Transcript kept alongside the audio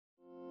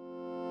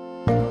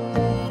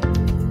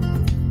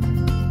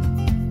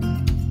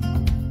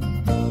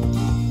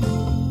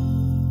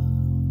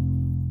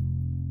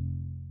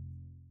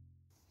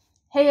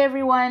Hey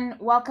everyone,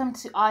 welcome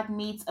to Art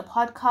Meets, a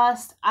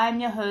podcast. I'm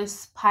your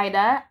host,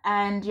 Paida,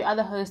 and your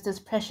other host is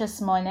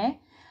Precious Mone.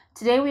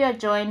 Today we are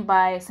joined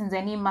by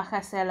Senzeni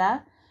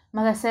Makasela.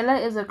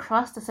 Makasela is a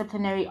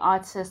cross-disciplinary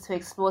artist who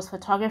explores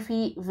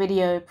photography,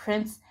 video,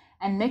 prints,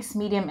 and mixed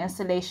medium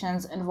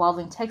installations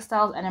involving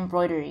textiles and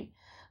embroidery.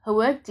 Her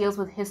work deals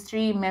with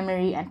history,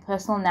 memory, and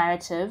personal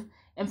narrative,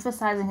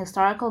 emphasizing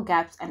historical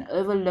gaps and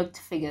overlooked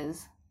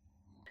figures.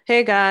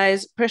 Hey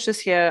guys, Precious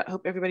here.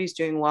 Hope everybody's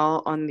doing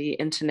well on the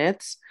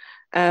internet.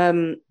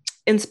 Um,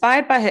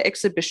 Inspired by her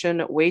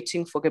exhibition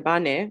Waiting for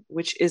Gabane,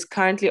 which is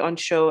currently on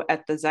show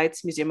at the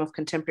Zeitz Museum of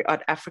Contemporary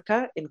Art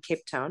Africa in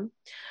Cape Town,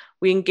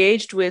 we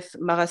engaged with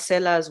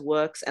Maracela's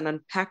works and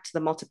unpacked the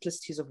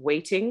multiplicities of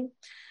waiting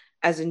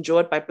as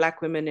endured by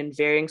Black women in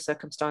varying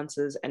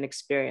circumstances and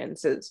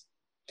experiences.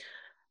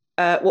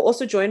 We're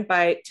also joined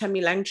by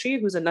Tammy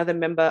Langtree, who's another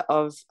member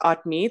of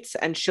Art Meets,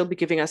 and she'll be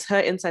giving us her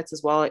insights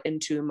as well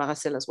into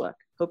Maracela's work.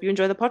 Hope you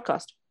enjoy the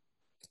podcast.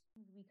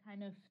 We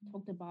kind of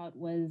talked about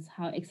was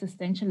how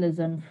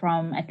existentialism,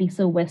 from at least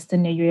a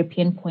Western or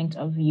European point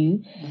of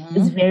view,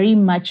 is very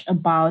much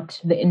about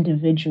the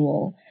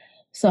individual.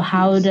 So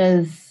how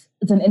does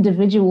it's an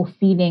individual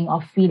feeling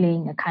of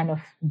feeling a kind of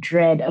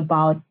dread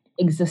about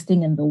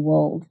existing in the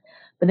world?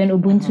 But then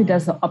Ubuntu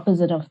does the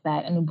opposite of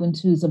that, and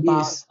Ubuntu is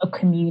about a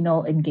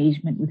communal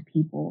engagement with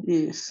people.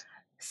 Yes.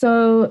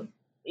 So,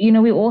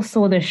 we all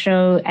saw the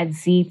show at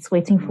Zeitz,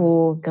 Waiting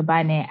for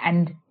Gabane,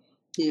 and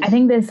I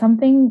think there's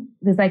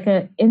like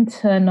an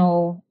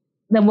external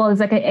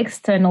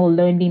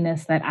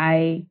loneliness that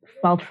I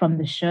felt from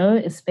the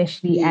show,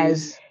 especially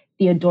as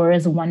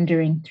Theodora's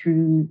wandering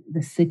through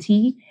the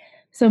city.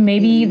 So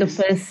maybe the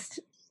first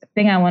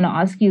thing I want to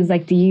ask you is,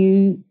 like, do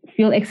you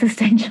feel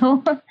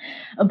existential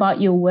about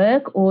your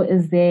work, or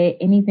is there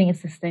anything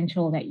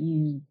existential that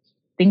you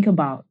think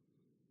about?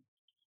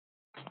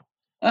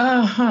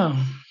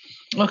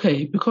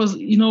 Okay, because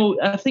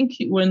I think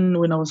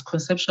when I was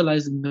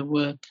conceptualizing the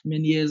work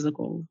many years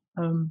ago,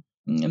 and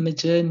the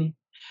journey,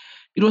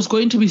 it was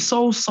going to be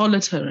so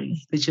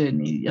solitary, the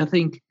journey, I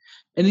think.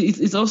 And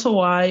it's also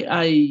why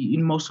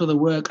in most of the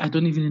work, I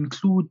don't even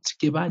include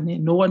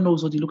Gabane. No one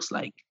knows what he looks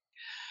like.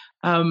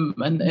 And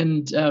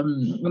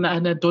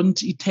I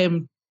don't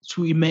attempt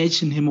to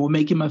imagine him or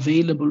make him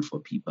available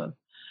for people.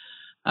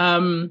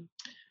 I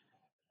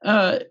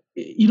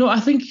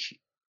think,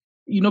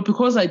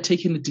 because I'd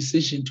taken the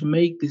decision to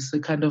make this a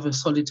kind of a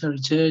solitary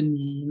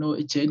journey,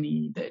 a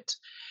journey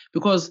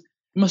because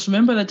you must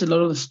remember that a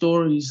lot of the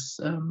stories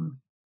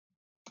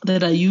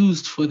that I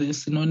used for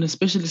this, and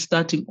especially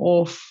starting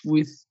off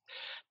with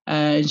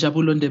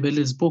Njabulo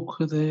Ndebele's book,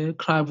 The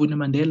Cry of Winnie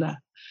Mandela,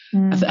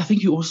 I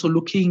think you're also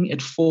looking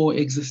at 4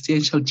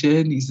 existential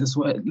journeys as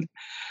well.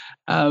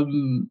 Of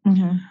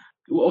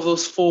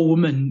those 4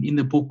 women in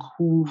the book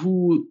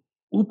who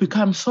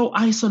become so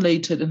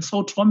isolated and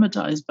so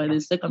traumatized by their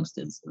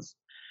circumstances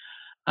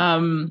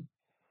that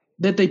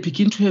they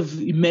begin to have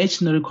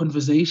imaginary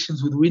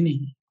conversations with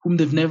Winnie, whom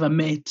they've never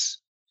met,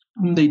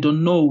 whom they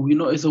don't know,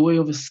 as a way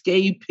of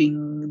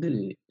escaping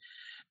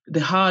the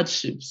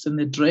hardships and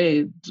the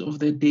dread of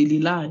their daily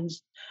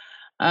lives.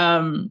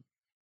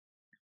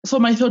 So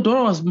my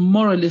Theodora was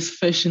more or less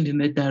fashioned in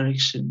that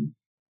direction,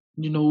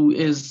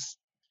 as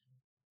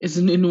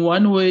in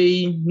one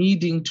way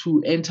needing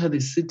to enter the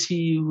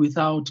city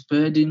without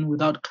burden,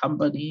 without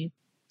company.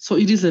 So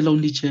it is a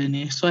lonely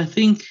journey. So I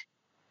think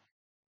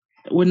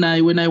when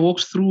I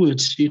walked through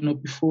it,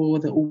 before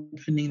the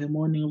opening, the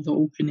morning of the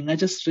opening, I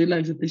just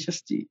realized that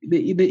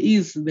there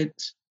is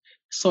that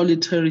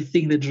solitary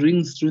thing that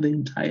rings through the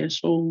entire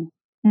show.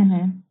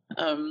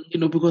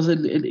 Because a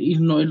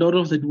lot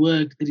of that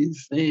work that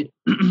is there,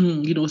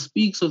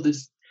 speaks of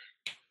this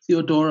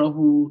Theodora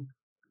who,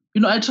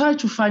 I try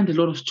to find a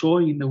lot of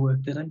joy in the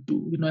work that I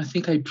do. I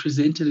think I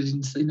presented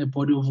it in a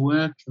body of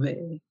work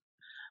there,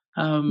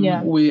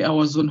 where I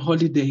was on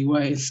holiday,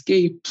 where I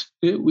escaped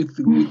with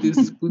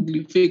this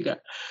goodly figure.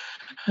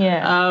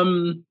 Yeah.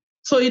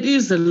 So it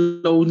is a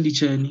lonely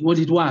journey. Well,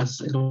 it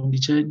was a lonely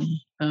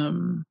journey.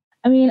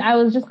 I mean, I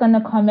was just going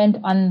to comment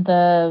on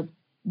the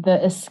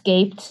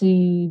escape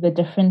to the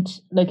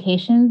different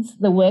locations,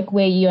 the work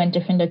where you're in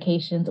different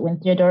locations, when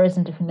Theodora's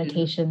in different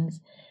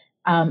locations.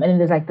 And then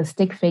there's like the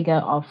stick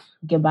figure of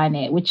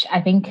Gabane, which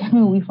I think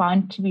we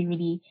found to be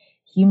really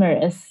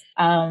humorous.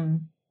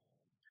 And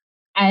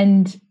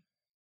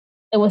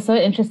it was so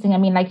interesting. I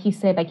mean, like you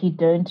said, like, you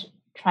don't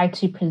try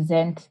to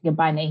present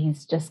Gabane.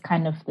 He's just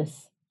kind of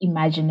this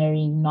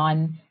imaginary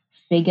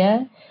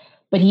non-figure,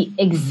 but he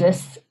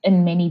exists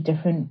in many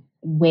different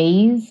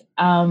ways.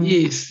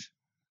 Yes.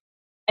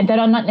 And that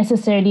are not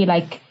necessarily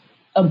like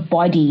a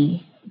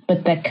body,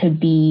 but that could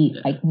be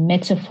like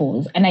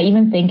metaphors. And I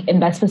even think in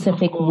that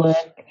specific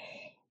work,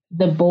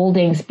 the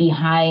buildings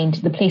behind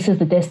the places,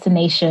 the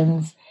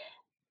destinations,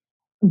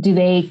 do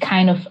they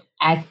kind of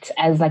act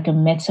as like a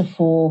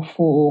metaphor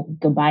for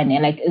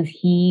Gabane? Like, is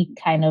he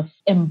kind of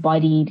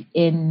embodied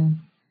in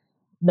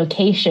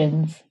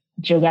locations,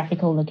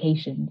 geographical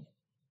locations?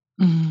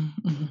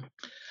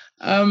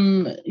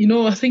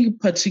 I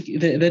think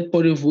particularly that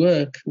body of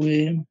work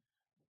where,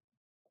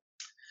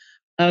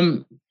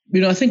 I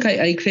think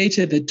I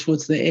created it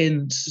towards the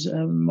end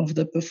of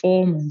the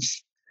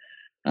performance.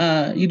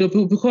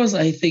 Because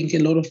I think a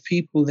lot of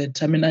people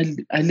that,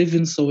 I live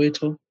in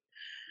Soweto.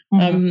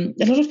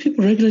 A lot of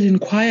people regularly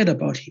inquired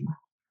about him.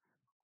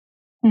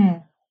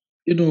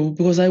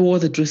 Because I wore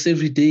the dress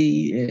every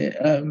day.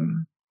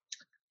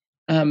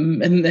 And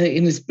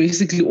it's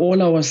basically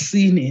all I was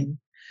seen in.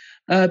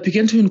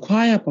 Began to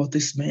inquire about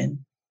this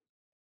man,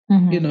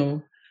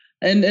 and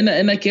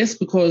I guess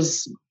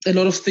because a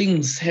lot of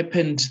things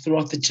happened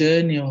throughout the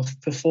journey of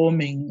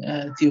performing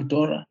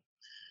Theodora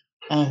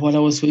while I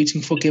was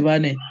waiting for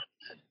Gebane,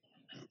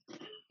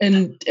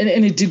 and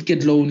it did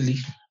get lonely.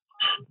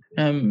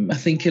 I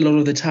think a lot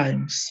of the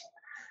times.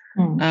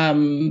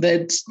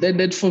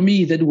 That for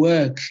me, that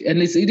work,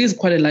 and it is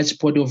quite a large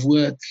body of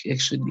work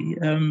actually,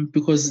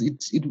 because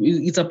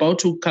it's about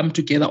to come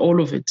together,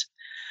 all of it.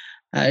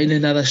 In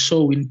another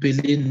show in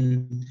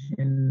Berlin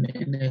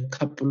in a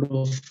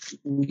couple of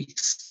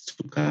weeks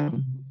to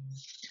come.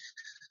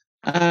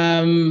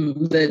 That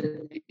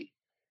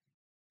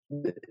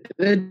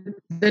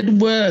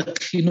work,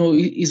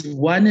 is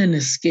one, an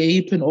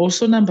escape, and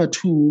also number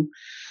two,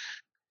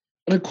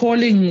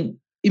 recalling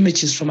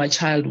images from my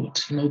childhood,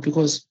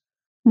 because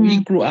we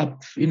grew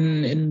up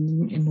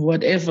in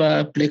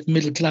whatever black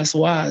middle class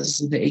was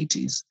in the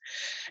 80s.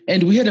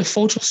 And we had a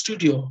photo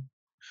studio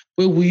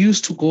where we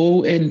used to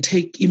go and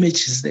take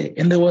images there.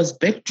 And there was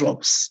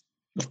backdrops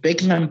of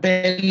Buckingham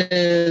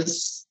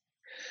Palace,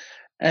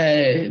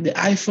 the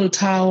Eiffel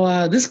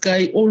Tower. This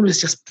guy always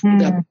just put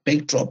up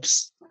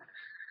backdrops.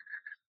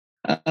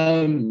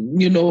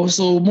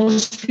 So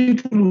most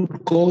people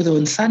would go there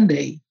on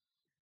Sunday.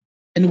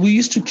 And we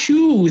used to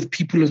queue with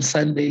people on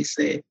Sundays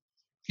there,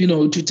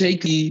 to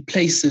take the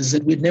places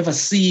that we'd never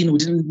seen. We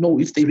didn't know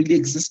if they really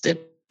existed,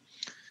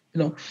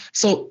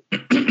 So...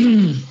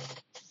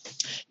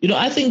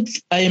 I think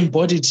I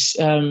embodied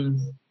Gebane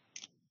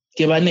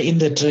in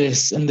the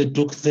dress and the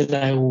look that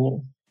I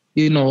wore,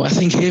 I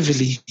think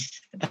heavily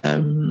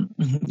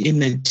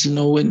in it,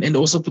 and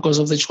also because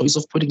of the choice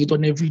of putting it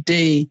on every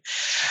day.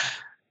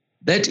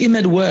 That in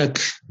that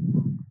work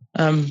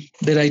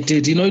that I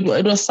did,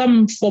 it was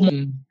some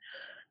form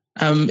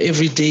of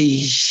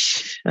everyday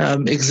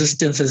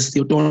existence as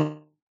Theodora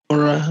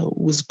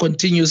was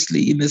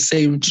continuously in the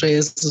same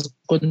dress,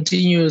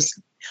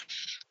 continuously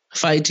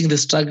fighting the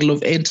struggle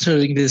of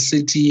entering the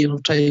city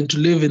and trying to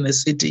live in the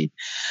city,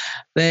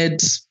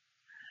 that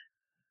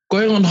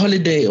going on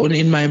holiday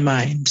in my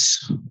mind,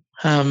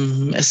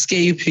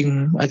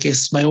 escaping, I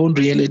guess, my own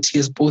reality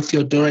as both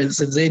Theodora and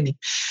Senzeni,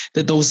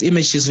 that those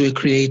images were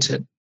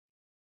created.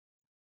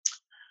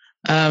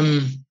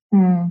 I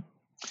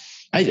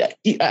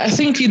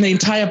think in the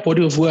entire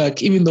body of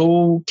work, even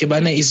though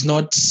Gebane is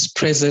not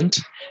present,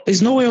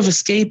 there's no way of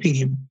escaping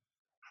him.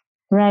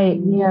 Right.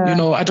 Yeah.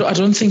 I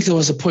don't think there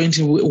was a point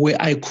where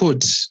I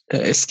could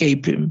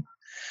escape him.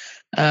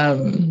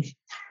 And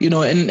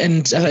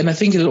I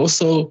think it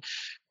also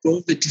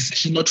drove the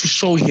decision not to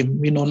show him,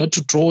 not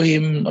to draw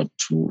him, not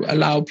to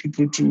allow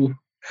people to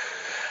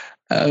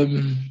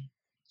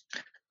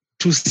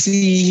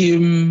see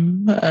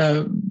him,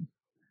 and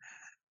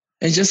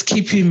just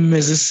keep him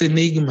as this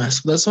enigma.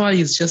 So that's why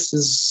he's just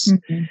as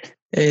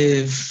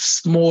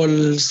small,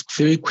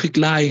 very quick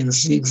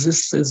lines. He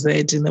exists as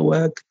that in the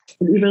work.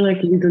 Even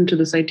leads into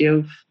this idea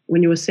of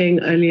when you were saying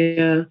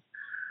earlier,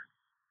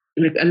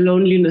 a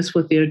loneliness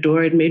with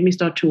Theodora, it made me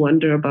start to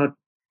wonder about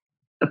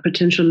a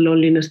potential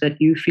loneliness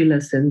that you feel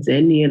as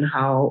Senzeni and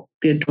how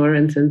Theodora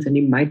and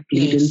Senzeni might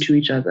bleed into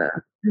each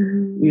other.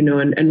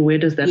 And where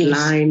does that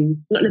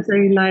line, not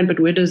necessarily line,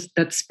 but where does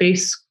that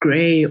space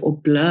gray or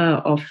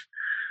blur of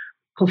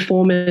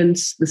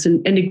performance, this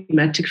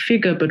enigmatic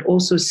figure, but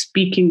also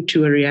speaking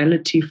to a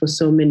reality for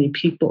so many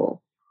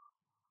people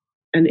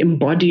and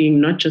embodying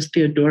not just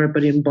Theodora,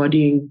 but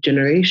embodying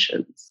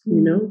generations,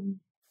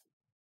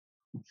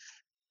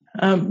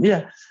 I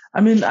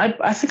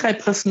think I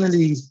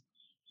personally,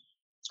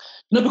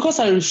 because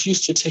I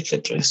refused to take the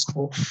dress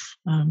off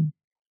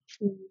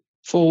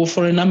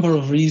for a number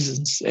of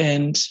reasons.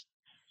 And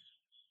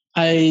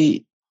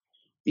I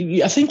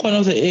think one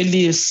of the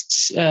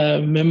earliest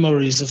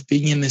memories of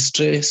being in this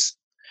dress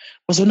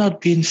was when I'd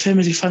be in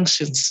family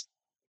functions,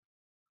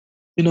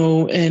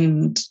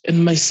 and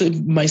my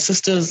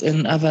sisters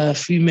and other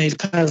female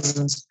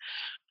cousins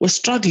were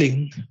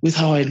struggling with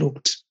how I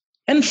looked,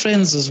 and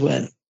friends as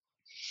well,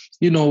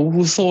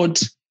 who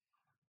thought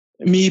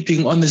me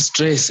being on this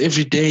dress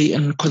every day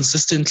and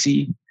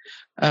consistently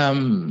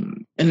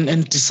and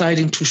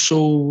deciding to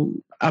show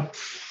up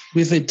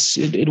with it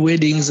at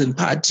weddings and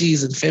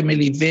parties and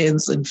family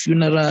events and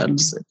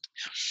funerals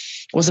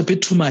was a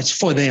bit too much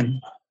for them,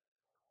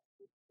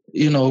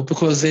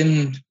 because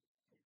then,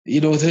 they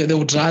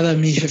would rather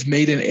me have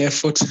made an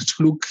effort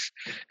to look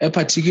a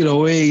particular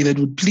way that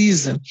would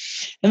please them.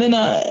 And then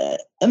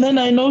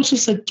I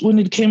noticed that when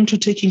it came to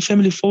taking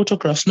family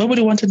photographs,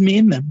 nobody wanted me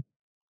in them.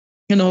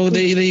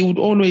 They would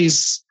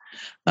always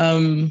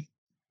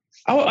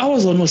I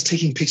was almost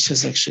taking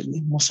pictures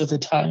actually most of the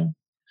time.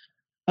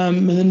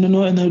 And then,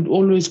 and I would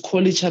always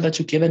call each other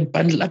together and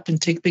bundle up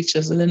and take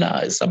pictures. And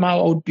then somehow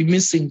I would be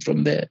missing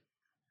from the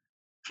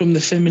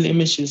family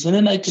images. And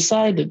then I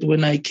decided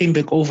when I came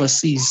back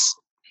overseas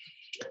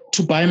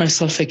to buy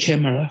myself a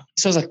camera.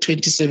 This was like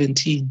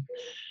 2017.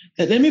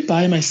 That let me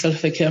buy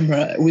myself a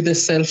camera with a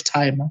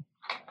self-timer,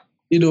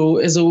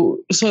 so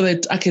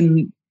that I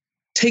can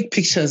take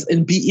pictures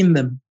and be in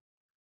them,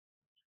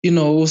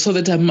 so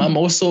that I'm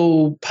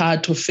also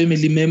part of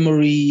family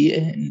memory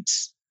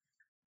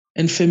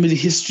and family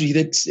history,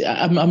 that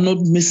I'm not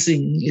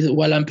missing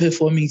while I'm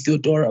performing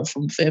Theodora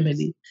from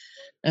family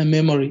and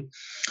memory.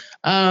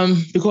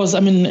 Because a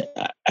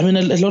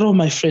lot of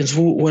my friends,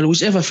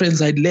 whichever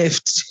friends I'd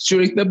left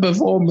during the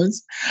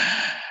performance,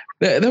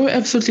 they were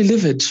absolutely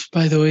livid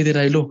by the way that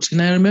I looked.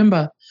 And I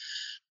remember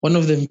one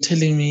of them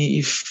telling me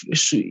if I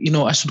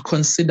should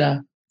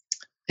consider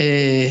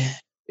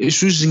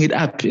zhuzhing it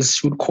up, as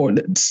she would call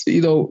it,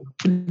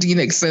 putting in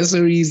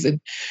accessories and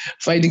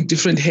finding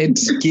different head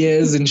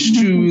gears and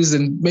shoes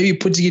and maybe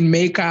putting in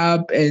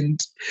makeup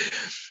and,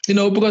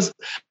 because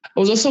I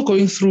was also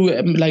going through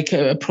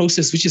a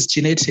process which is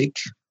genetic,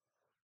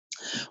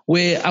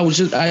 where I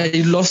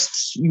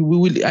lost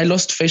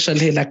facial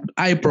hair, like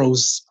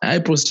eyebrows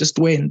just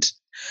went,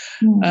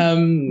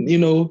 and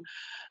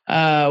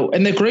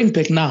they're growing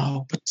back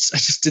now, but I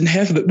just didn't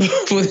have them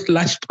for the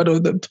large part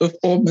of the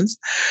performance,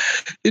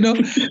 and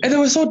they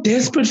were so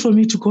desperate for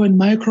me to go and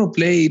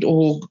microblade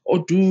or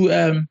do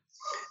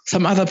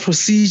some other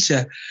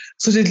procedure,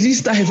 so that at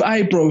least I have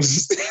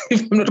eyebrows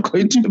if I'm not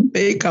going to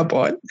makeup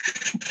on,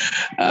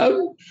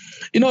 and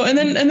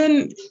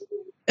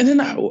then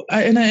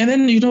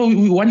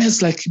one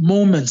has like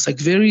moments, like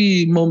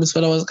very moments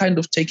where I was kind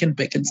of taken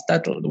back and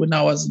startled when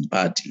I was in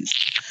parties.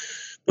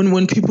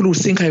 When people would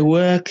think I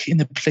work in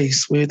a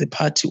place where the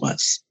party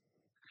was,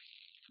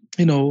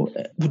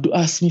 would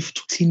ask me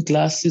to clean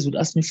glasses, would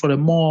ask me for a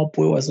mop,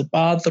 where was a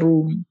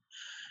bathroom.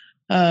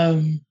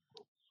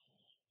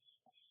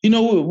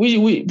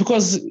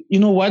 Because you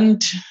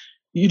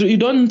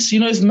don't,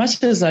 as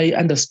much as I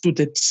understood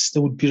that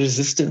there would be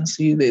resistance,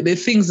 there are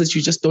things that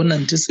you just don't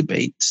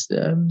anticipate.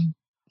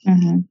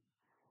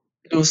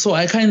 So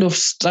I kind of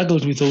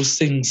struggled with those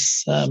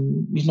things,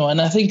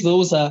 and I think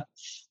those are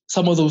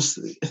some of those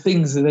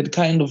things that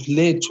kind of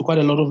led to quite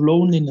a lot of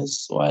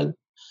loneliness while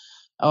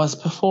I was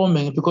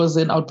performing, because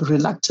then I'd be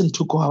reluctant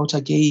to go out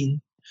again.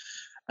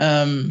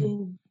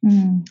 And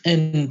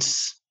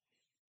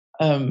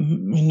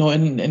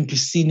be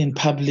seen in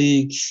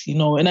public,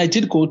 and I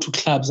did go to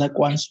clubs like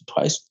once,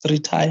 twice, 3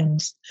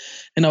 times,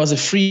 and I was a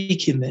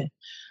freak in there.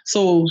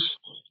 So,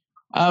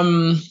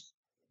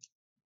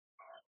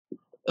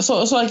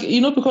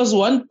 because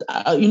one,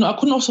 I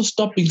couldn't also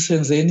stop being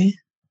Senzeni,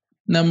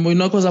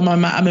 because I'm a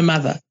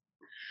mother,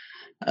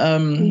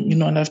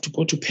 and I have to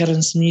go to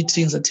parents'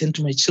 meetings, attend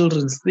to my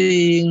children's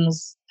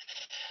things,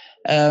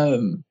 that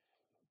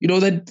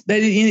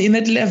in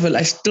that level,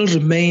 I still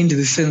remained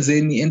the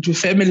Senzeni, and to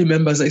family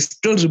members, I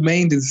still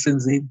remained the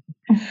Senzeni.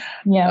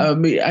 Yeah.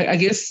 I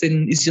guess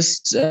then it's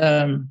just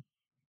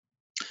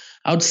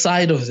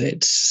outside of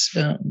that,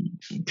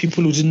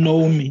 people who didn't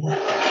know me,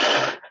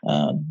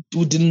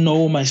 who didn't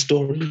know my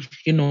story,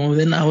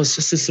 then I was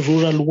just this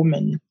rural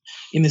woman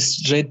in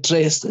this red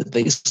dress that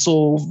they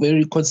saw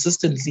very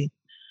consistently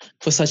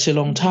for such a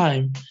long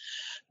time.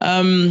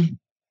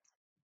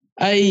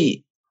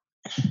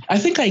 I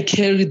think I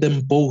carried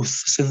them both,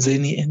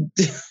 Senzeni and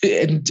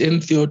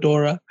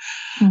Theodora,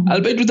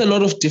 albeit with a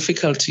lot of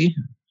difficulty.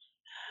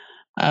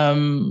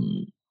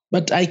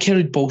 But I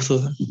carried both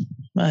of them.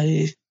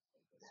 I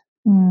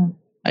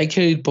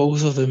carried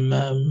both of them.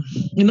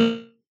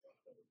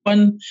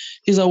 One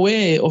is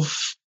aware of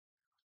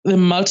the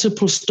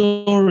multiple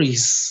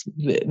stories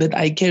that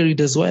I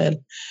carried as well,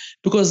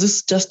 because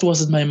this just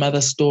wasn't my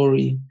mother's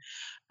story,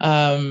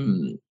 of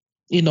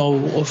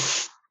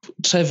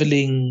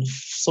traveling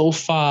so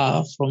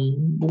far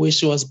from where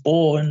she was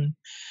born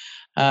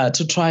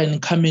to try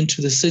and come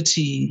into the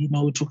city,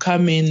 to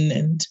come in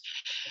and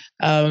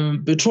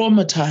be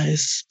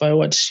traumatized by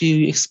what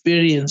she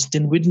experienced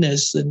and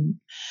witnessed,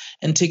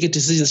 and take a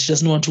decision she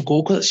doesn't want to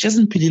go, because she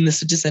hasn't been in the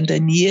city center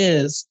in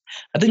years.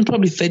 I think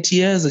probably 30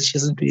 years that she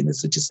hasn't been in the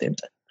city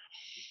center.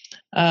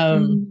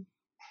 And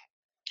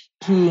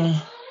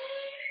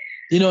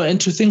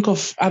to think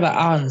of other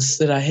aunts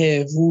that I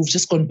have who've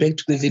just gone back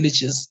to the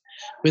villages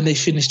when they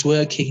finished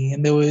working,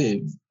 and they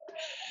were,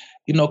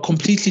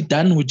 completely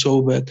done with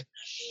Joburg.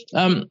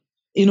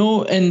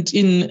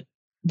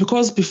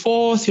 Because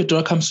before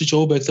Theodora Comes to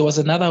Joburg, there was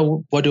another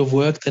body of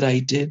work that I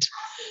did,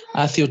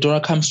 Theodora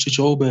Comes to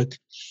Joburg.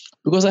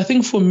 Because I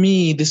think for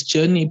me, this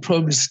journey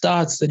probably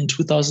starts in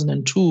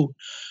 2002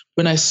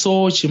 when I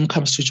saw Jim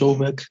Comes to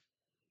Joburg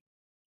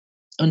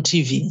on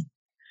TV.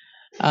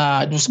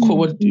 It was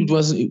called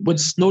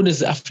what's known as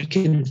the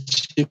African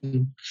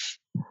Jim,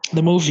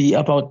 the movie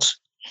about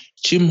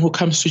Jim who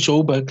comes to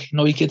Joburg.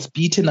 He gets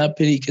beaten up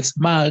and he gets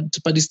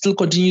mugged, but he still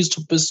continues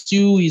to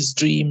pursue his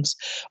dreams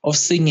of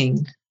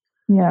singing.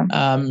 Yeah.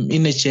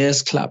 In a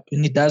jazz club,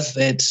 and he does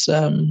that.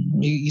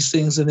 He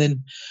sings, and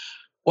then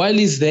while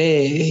he's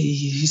there,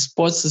 he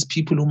spots these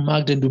people who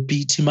mugged and who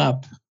beat him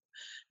up,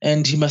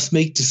 and he must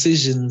make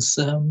decisions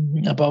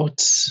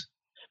about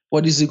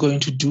what is he going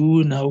to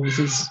do now with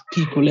his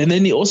people. And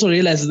then he also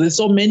realizes there's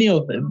so many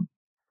of them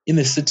in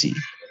the city,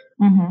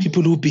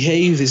 people who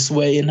behave this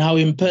way, and how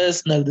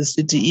impersonal the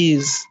city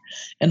is,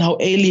 and how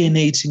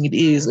alienating it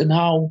is, and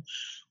how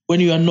when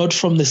you are not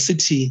from the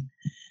city,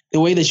 the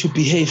way that you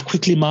behave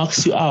quickly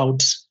marks you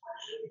out.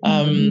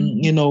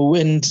 You know,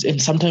 and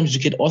sometimes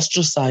you get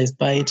ostracized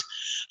by it.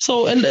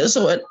 So,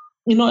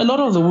 you know, a lot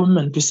of the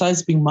women,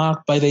 besides being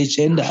marked by their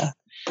gender,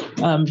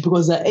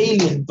 because they're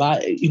alien,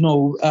 by, you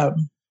know,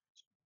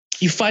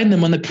 you find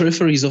them on the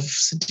peripheries of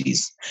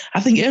cities. I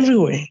think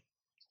everywhere.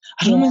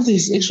 I don't think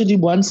there's actually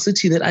one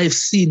city that I've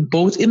seen,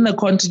 both in the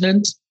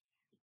continent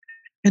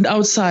and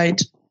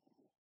outside,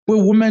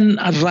 where women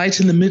are right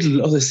in the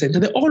middle of the center.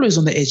 They're always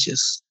on the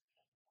edges.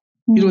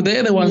 You know,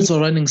 they're the ones who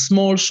are running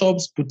small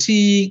shops,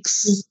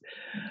 boutiques.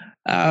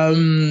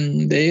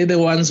 They're the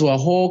ones who are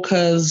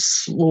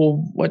hawkers, or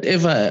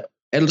whatever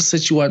else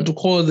that you want to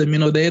call them. You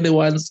know, they're the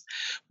ones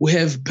who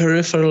have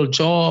peripheral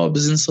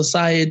jobs in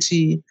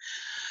society.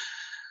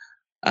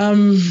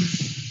 You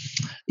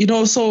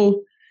know,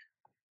 so,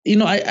 you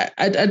know,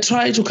 I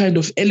try to kind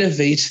of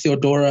elevate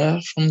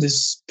Theodora from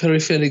this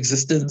peripheral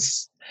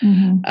existence,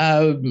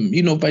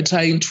 you know, by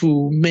trying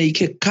to make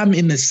her come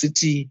in the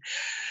city.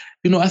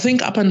 You know, I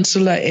think up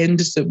until I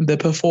ended the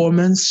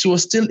performance, she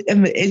was still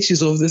in the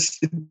edges of the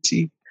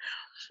city.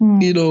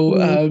 You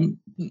know,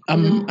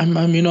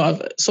 you know,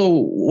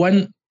 so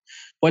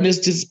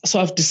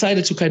I've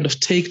decided to kind of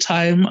take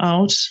time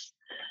out,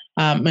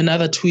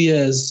 another 2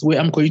 years, where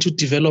I'm going to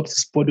develop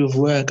this body of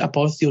work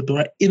about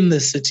Theodora in the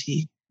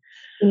city.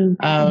 You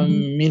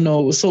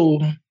know,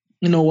 so,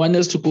 you know, one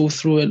has to go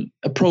through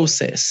a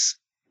process.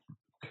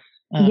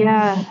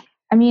 Yeah,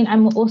 I mean,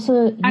 I'm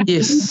also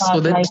so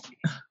that.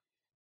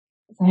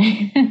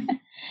 Like,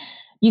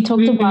 you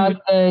talked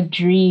about the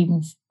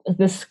dreams of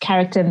this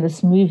character in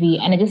this movie,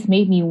 and it just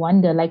made me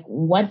wonder, like,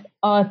 what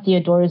are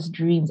Theodora's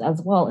dreams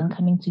as well in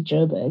coming to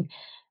Joburg?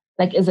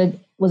 Like,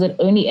 was it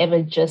only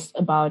ever just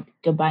about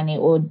Gabane,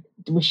 or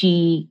was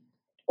she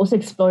also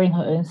exploring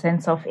her own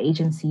sense of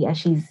agency as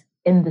she's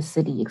in the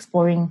city,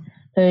 exploring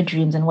her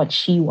dreams and what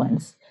she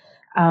wants?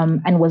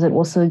 And was it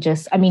also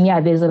just, I mean,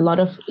 yeah, there's a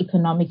lot of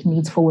economic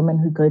needs for women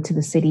who go to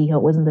the city who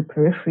was in the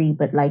periphery,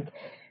 but like,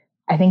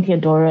 I think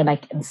Theodora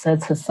like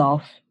inserts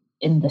herself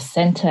in the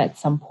center at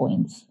some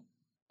points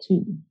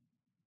too.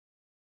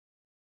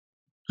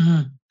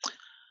 You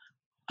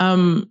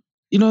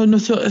know,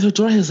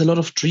 Theodora has a lot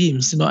of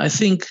dreams. You know, I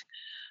think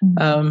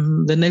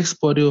the next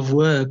body of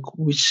work,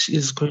 which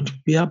is going to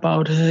be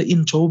about her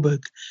in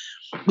Joburg,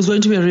 is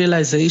going to be a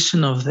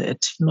realization of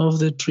that, you know, of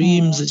the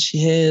dreams that she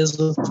has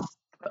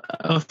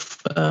of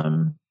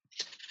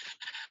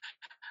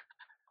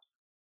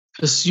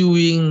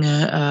pursuing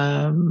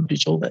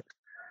Joburg.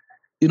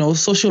 You know,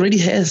 so she already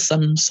has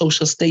some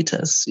social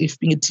status, if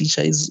being a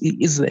teacher is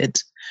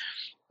that,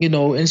 you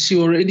know, and she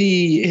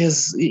already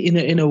has,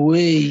 in a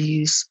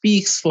way,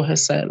 speaks for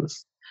herself.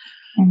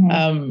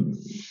 And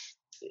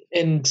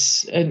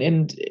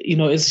you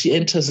know, as she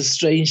enters the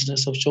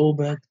strangeness of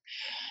Joburg,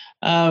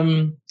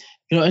 you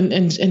know,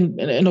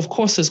 and of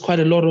course, there's quite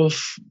a lot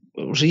of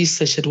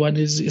research that one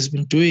has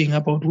been doing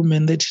about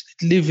women that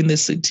live in the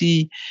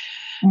city.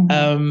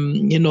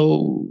 You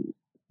know,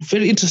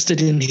 very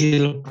interested in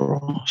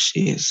Hillbrow,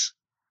 she is,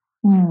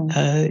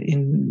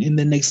 in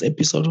the next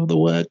episode of the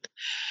work.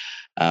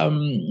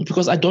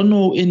 Because I don't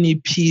know any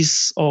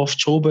piece of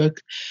Joburg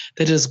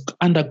that has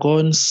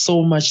undergone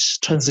so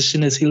much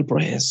transition as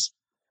Hillbrow has.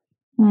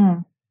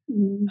 You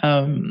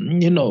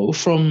know,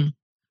 from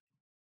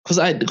because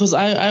I were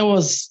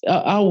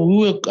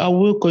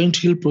going to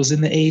Hillbrows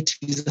in the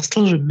 80s. I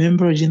still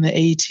remember it in the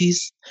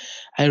 80s.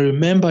 I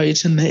remember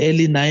it in the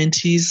early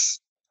 90s.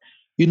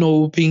 You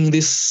know, being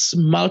this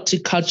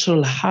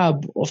multicultural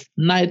hub of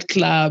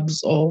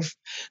nightclubs, of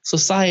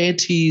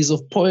societies,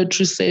 of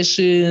poetry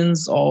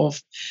sessions,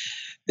 of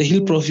the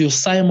Hillbrow of your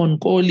Simon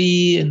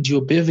Colley and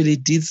your Beverly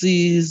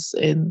Dizzies,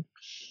 and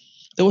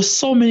there were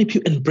so many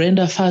people, and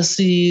Brenda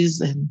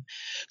Fassie's, and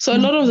so a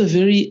lot of the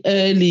very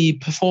early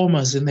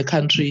performers in the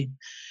country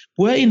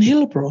were in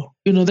Hillbrow.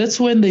 You know, that's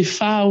when they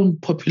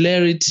found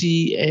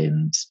popularity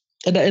and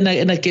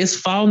I guess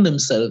found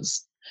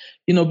themselves.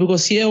 You know,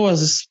 because here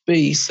was a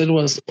space that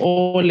was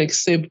all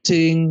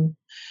accepting,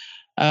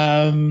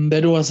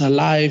 that was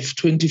alive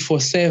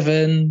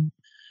 24/7,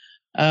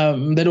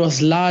 that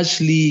was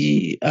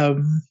largely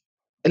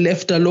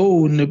left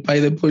alone by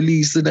the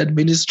police and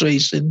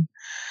administration.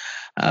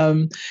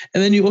 And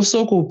then you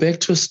also go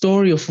back to a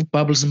story of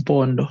Bubbles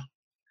Mpondo,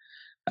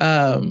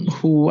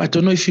 who, I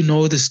don't know if you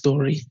know the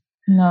story.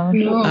 No.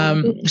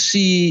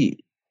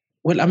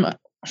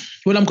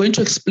 I'm going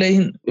to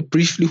explain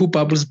briefly who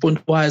Bubbles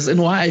Mpondo was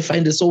and why I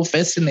find it so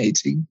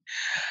fascinating,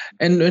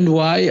 and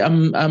why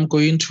I'm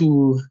going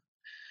to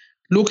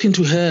look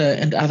into her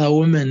and other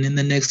women in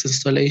the next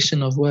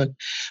installation of work.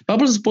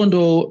 Bubbles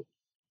Mpondo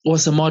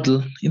was a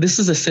model. This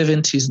is the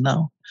 70s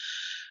now.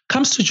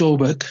 Comes to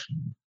Joburg.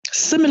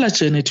 Similar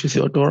journey to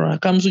Theodora.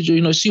 Comes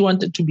to, she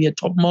wanted to be a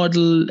top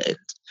model.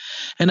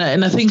 And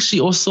I think she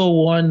also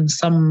won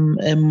some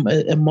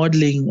a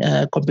modeling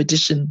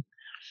competition.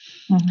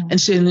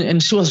 Mm-hmm.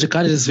 And she was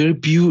regarded as a very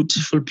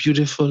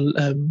beautiful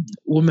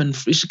woman.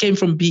 She came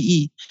from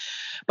BE.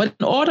 But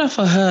in order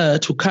for her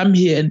to come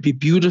here and be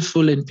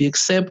beautiful and be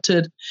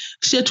accepted,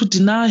 she had to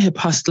deny her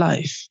past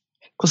life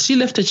because she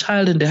left a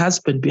child and a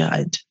husband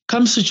behind.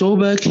 Comes to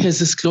Joburg, has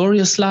this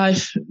glorious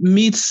life,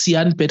 meets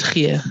Jan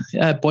Petgier,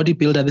 a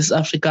bodybuilder, this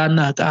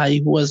Afrikaner guy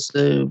who was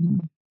a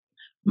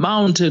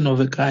mountain of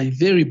a guy,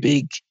 very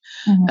big,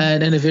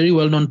 and a very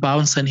well-known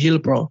bouncer in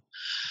Hillbrow.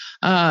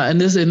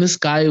 And this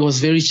guy was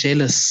very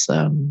jealous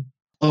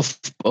of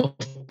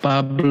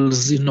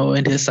Bubbles,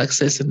 and her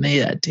success and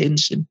her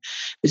attention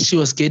that she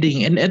was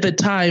getting. And at the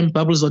time,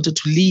 Bubbles wanted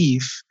to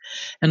leave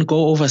and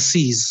go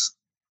overseas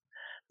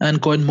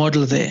and go and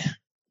model there,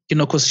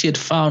 because she had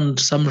found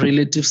some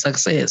relative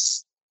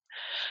success.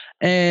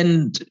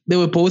 And they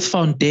were both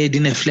found dead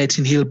in a flat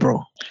in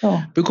Hillbrow.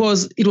 Oh.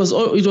 Because it was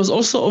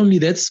also only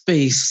that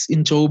space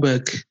in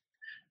Joburg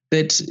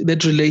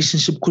that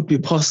relationship could be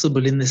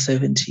possible in the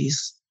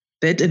 70s.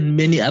 That and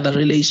many other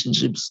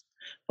relationships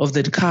of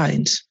that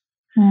kind.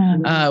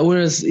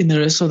 Whereas in the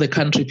rest of the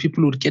country,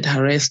 people would get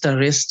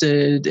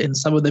arrested, and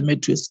some of them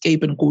had to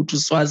escape and go to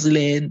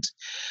Swaziland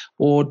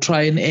or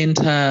try and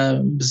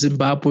enter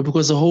Zimbabwe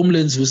because the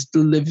homelands was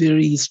still a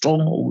very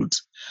stronghold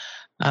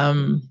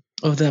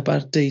of the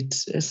apartheid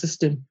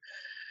system.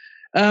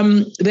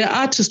 There are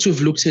artists who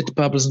have looked at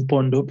Bubbles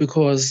Mpondo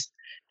because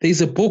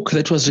there's a book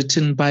that was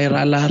written by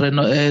Rala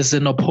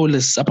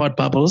Xenopoulos about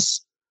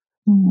Bubbles.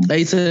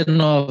 It's a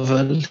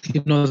novel,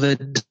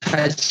 that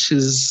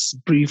touches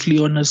briefly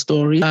on her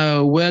story.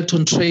 Worked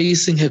on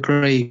tracing her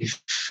grave,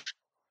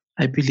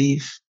 I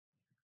believe.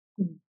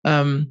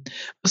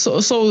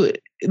 So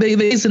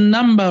there is a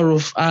number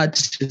of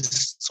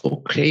artists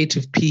or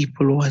creative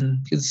people,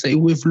 one could say,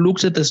 who've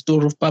looked at the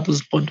story of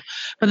Bubbles Mpondo.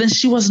 But then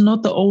she was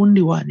not the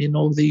only one,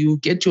 You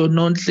get your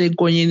Nonhle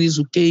Konyenis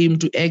who came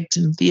to act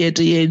in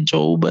theatre here in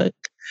Joburg.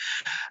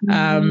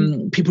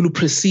 People who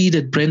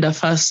preceded Brenda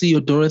Fassie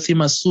or Dorothy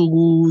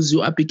Masugu,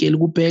 your Abigail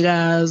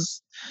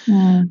Gupegas.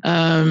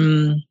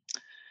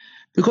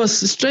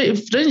 Because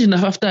strange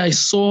enough, after I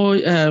saw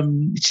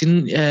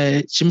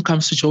Jim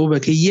Comes to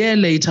Joburg, a year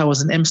later I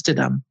was in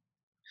Amsterdam.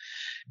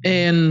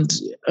 And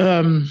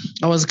I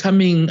was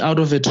coming out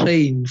of a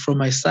train from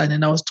my son,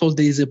 and I was told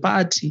there is a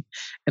party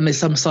and there's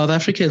some South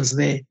Africans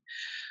there.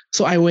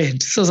 So I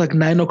went. So it was like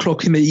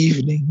 9:00 in the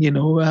evening,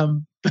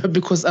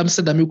 because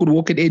Amsterdam, you could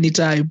walk at any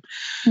time.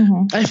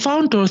 I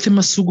found Dorothy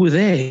Masugu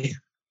there.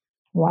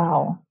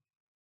 Wow.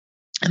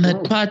 And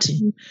that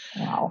party.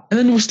 Wow. And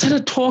then we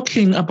started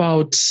talking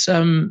about,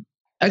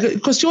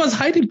 because she was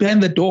hiding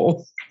behind the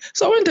door.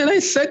 So I went and I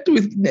sat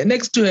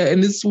next to her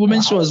and this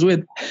woman she was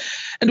with.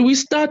 And we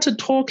started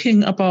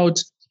talking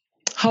about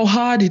how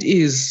hard it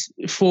is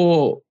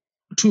for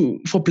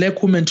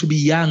Black women to be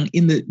young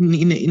in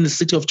the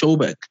city of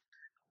Joburg.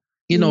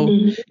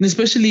 And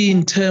especially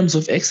in terms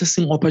of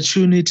accessing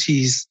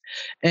opportunities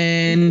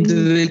and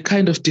the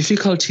kind of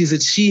difficulties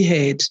that she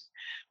had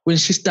when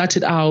she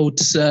started out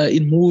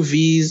in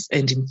movies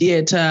and in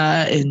theater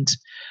and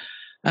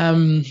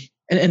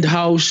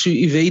how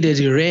she evaded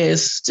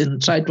arrest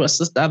and tried to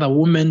assist other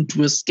women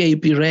to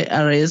escape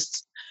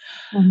arrest.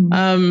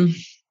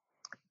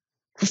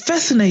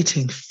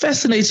 Fascinating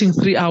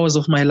 3 hours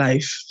of my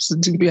life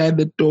sitting behind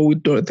the door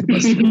with Dorothy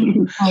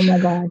Masugu. Oh my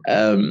God.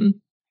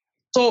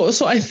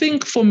 So I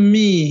think for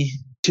me,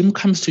 Jim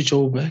Comes to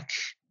Joburg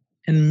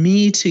and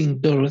meeting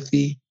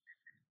Dorothy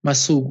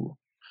Masugu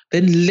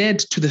then led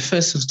to the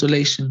first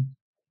installation,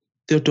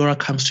 Theodora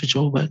Comes to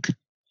Joburg.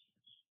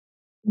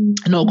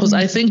 Because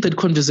I think that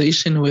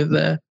conversation with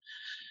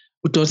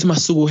Dorothy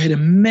Masugu had a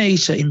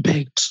major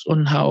impact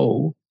on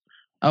how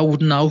I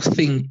would now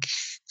think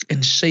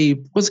and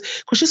shape. Because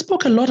she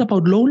spoke a lot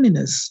about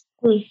loneliness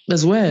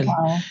as well.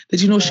 Wow.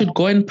 That, she'd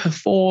go and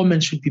perform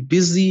and she'd be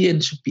busy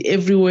and she'd be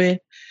everywhere.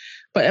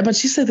 But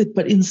she said that,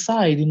 but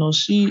inside, there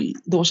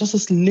was just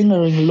this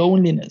lingering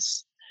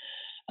loneliness.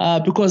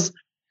 Because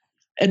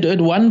at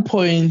one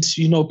point,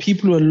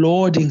 people were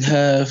lauding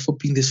her for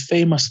being this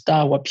famous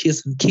star who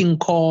appears in King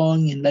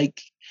Kong and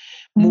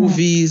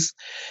movies.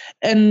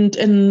 And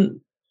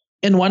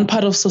one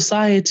part of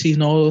society,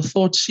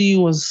 thought she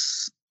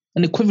was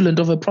an equivalent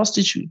of a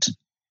prostitute.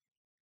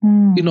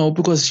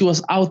 Because she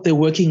was out there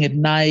working at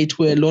night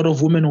where a lot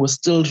of women were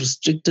still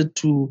restricted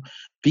to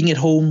being at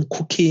home,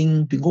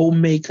 cooking, being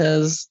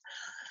homemakers.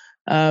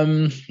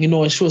 She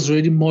was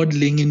already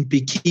modeling in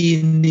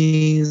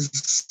bikinis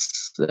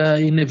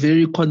in a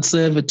very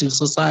conservative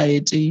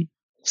society.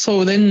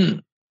 So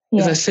then,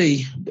 as I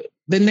say,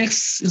 the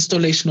next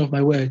installation of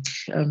my work,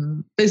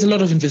 there's a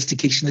lot of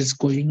investigation that's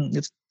going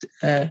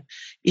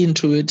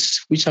into it,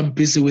 which I'm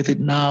busy with it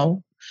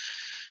now.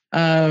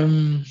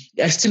 I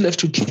still have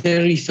to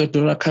carry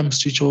Theodora Comes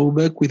to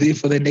Joburg with it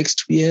for the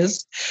next 2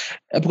 years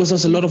because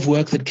there's a lot of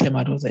work that came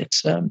out of it.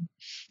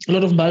 a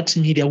lot of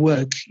multimedia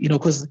work,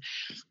 because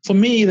for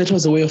me, that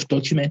was a way of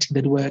documenting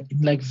that work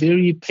in like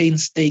very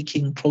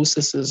painstaking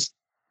processes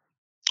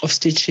of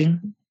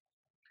stitching,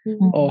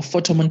 or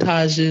photo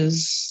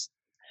montages,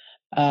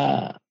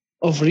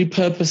 of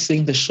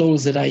repurposing the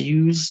shows that I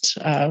used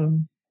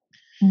in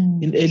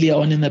earlier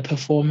on in the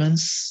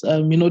performance,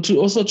 to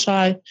also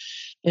try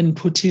and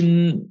put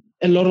in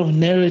a lot of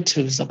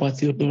narratives about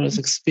Theodora's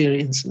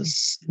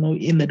experiences,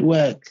 in that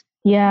work.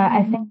 Yeah,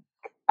 I think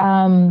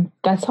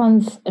that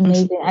sounds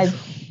amazing.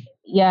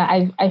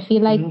 I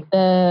feel like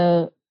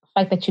the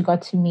fact that you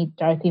got to meet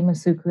Dorothy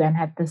Masuku and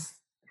had this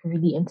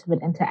really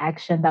intimate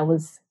interaction that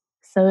was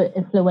so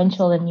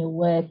influential in your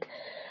work.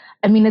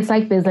 I mean, it's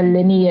like there's a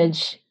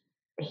lineage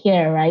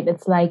here, right?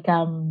 It's like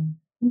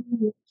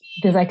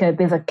there's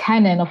a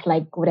canon of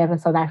like whatever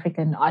South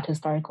African art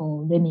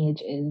historical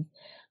lineage is,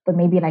 but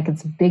maybe like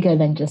it's bigger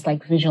than just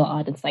like visual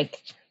art. It's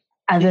like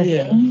other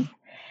things.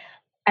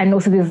 And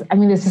also there's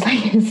just like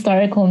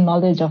historical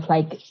knowledge of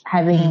like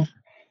having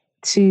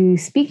to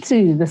speak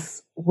to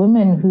this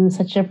woman who's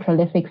such a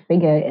prolific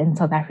figure in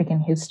South African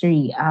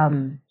history,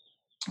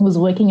 was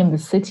working in the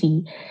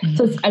city.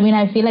 So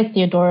I feel like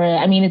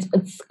Theodora,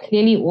 it's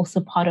clearly also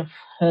part of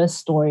her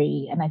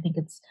story, and I think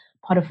it's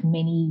part of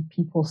many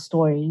people's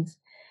stories.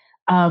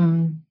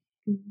 And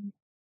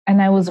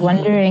I was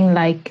wondering,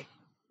 like,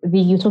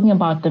 you're talking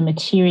about the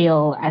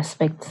material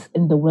aspects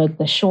in the work,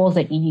 the shawls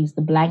that you use,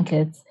 the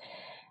blankets,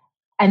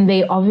 and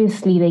they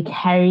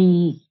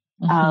carry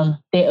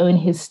their own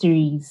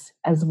histories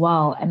as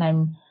well. And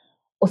I'm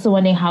also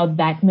wondering how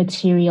that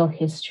material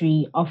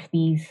history of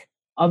these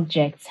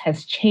objects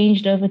has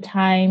changed over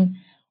time,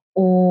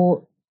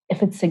 or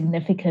if it's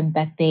significant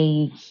that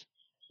the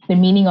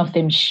meaning of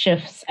them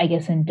shifts, I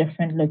guess, in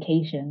different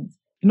locations.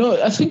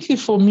 I think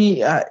for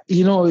me,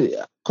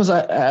 because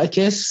I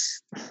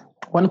guess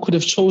one could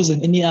have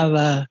chosen any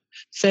other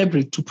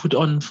fabric to put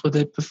on for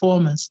the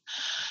performance.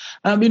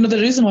 The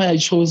reason why I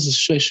chose the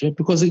shweshwe,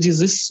 because it is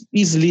this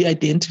easily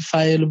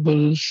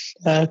identifiable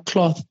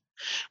cloth,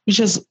 which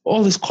has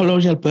all this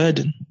colonial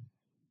burden,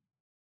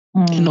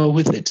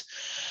 with it.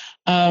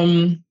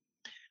 There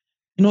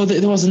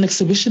was an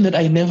exhibition that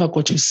I never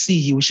got to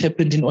see, which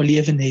happened in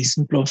Olivenhuis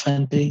in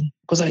Bloemfontein,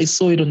 because I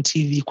saw it on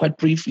TV quite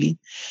briefly,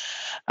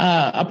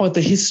 about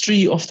the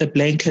history of the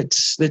blanket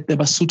that the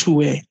Basotho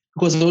wear,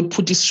 because they would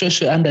put this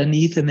shweshwe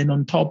underneath, and then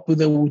on top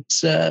they would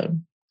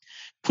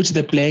put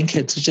the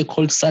blankets, which are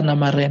called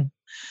sanamaren.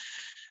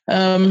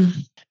 There's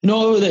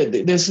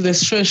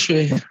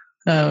shweshwe,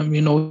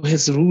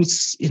 has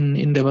roots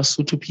in the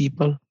Basotho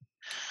people,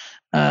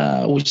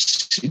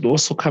 which it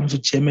also comes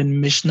with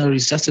German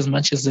missionaries just as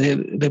much as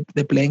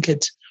the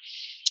blanket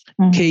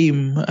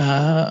came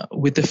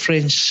with the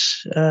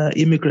French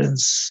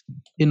immigrants.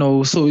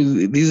 So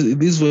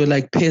these were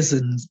like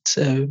peasant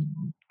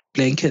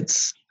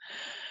blankets.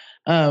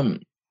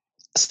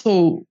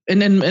 So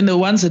and the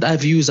ones that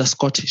I've used are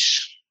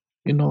Scottish.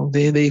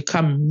 They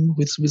come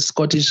with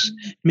Scottish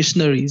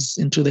missionaries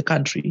into the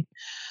country.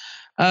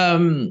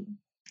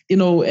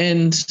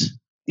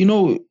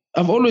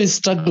 I've always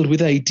struggled with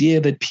the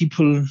idea that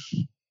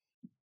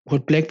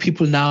Black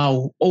people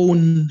now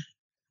own,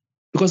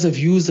 because they've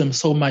used them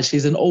so much.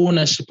 There's an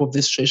ownership of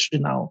this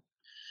shweshwe now.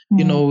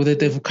 That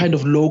they've kind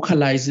of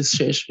localized this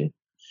shweshwe.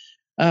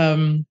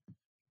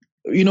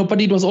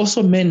 But it was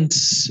also meant,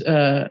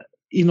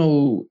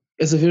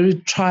 as a very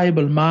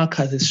tribal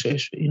marker, this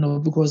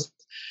shweshwe, because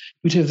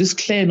you'd have this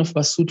clan of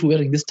Basotho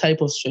wearing this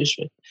type of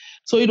shweshwe.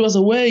 So it was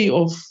a way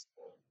of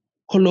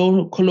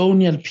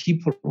colonial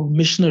people,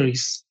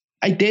 missionaries,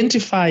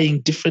 identifying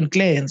different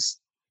clans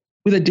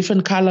with a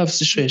different color of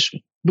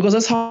shweshwe, because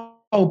that's how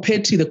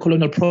petty the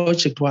colonial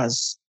project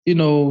was,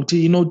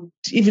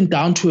 even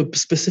down to a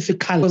specific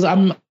color. Because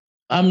I'm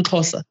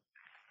Xhosa.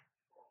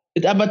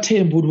 The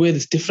Abatembu would wear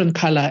this different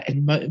color,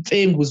 and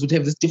Mfengus would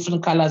have this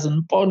different colors,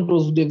 and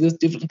Pondos would have this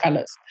different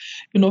colors,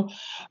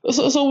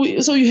 So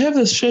you have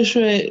this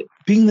shweshwe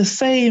being the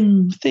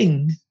same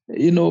thing,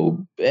 and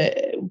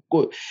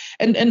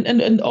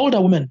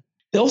older women,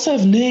 they also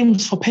have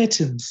names for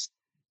patterns.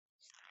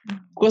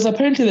 Because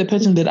apparently the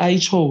pattern that I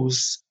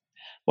chose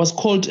was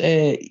called,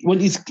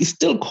 it's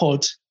still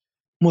called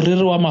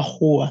Morero wa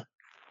Mahua,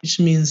 which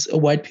means a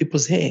white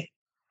people's hair.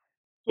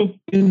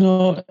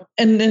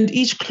 And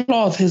each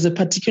cloth has a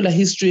particular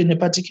history and a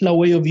particular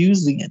way of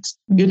using it,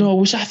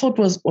 which I thought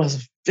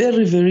was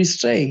very, very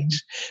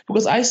strange,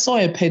 because I saw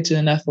a pattern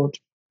and I thought,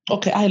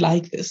 okay, I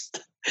like this.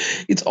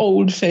 It's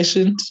old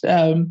fashioned,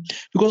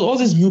 because all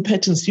these new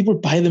patterns, people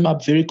buy them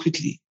up very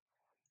quickly.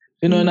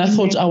 And I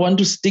thought I want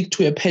to stick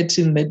to a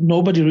pattern that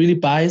nobody really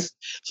buys,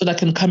 so that I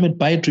can come and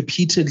buy it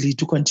repeatedly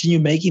to continue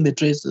making the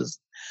dresses.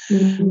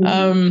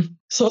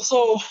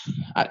 So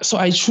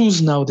I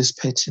choose now this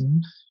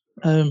pattern,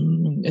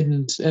 and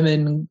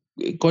then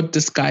got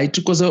this guy,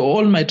 because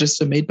all my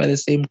dresses are made by the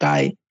same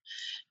guy,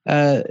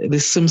 the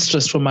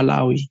seamstress from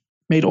Malawi,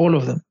 made all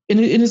of them. And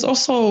it's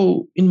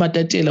also in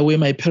Matatela, where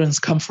my parents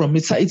come from.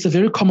 It's a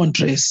very common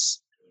dress,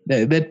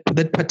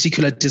 that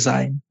particular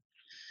design.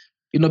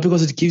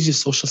 because it gives you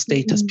social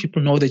status.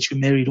 People know that you're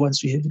married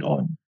once you have it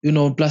on,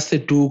 plus the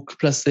doek,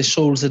 plus the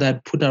shawls that I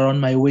put around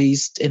my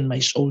waist and my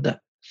shoulder.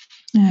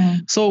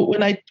 So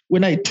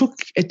when I took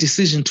a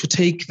decision to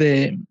take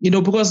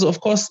because of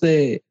course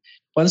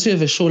once you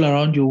have a shawl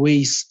around your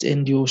waist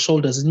and your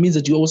shoulders, it means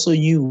that you also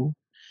new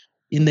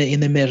in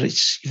the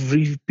marriage.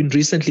 You've been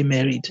recently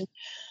married,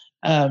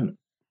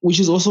 which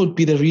is also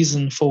be the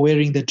reason for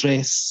wearing the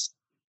dress.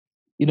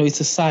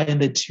 It's a sign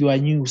that you are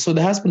new. So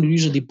the husband will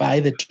usually buy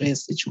the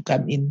dress that you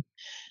come in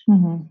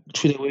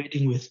to the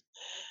wedding with.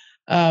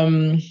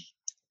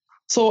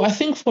 So I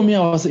think for me, I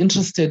was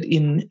interested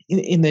in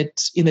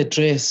a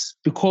dress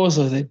because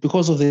of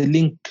the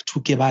link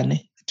to Gebane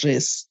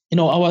dress. I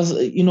was,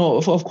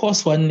 of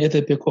course, one at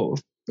the back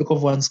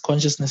of one's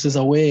consciousness is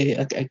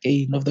aware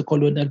again of the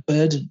colonial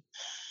burden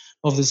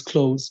of these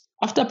clothes.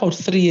 After about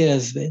 3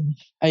 years, then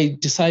I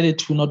decided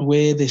to not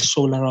wear the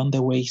shawl around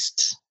the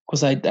waist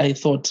because I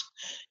thought,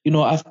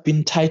 I've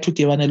been tied to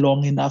Gebane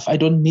long enough. I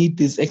don't need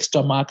these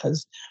extra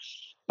markers.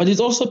 But it's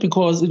also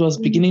because it was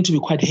beginning to be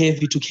quite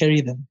heavy to carry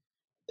them.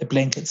 The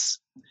blankets.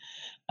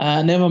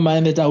 Never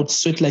mind that I would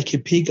sweat like a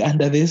pig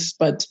under this,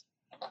 but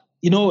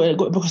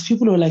because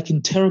people were like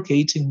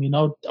interrogating me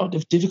now, out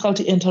of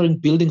difficulty entering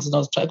buildings,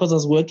 and because I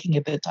was working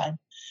at that time.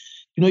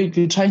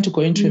 You're trying to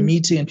go into a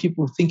meeting and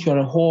people think you're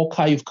a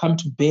hawker, you've come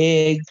to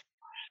beg.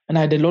 And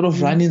I had a lot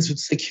of run-ins with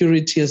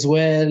security as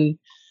well.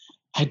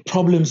 I had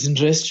problems in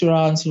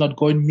restaurants, not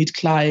going to meet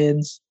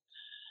clients.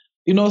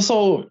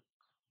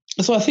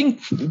 So I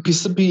think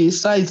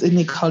besides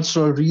any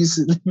cultural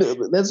reason,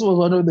 that was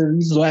one of the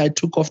reasons why I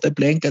took off the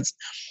blankets.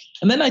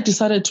 And then I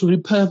decided to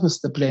repurpose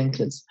the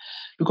blankets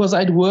because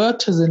I'd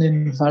worked as an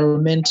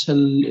environmental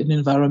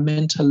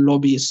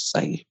lobbyist,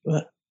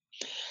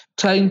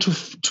 trying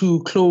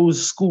to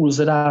close schools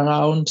that are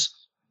around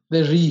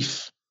the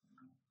reef.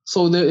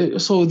 So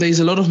there's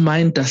a lot of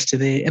mine dust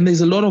there, and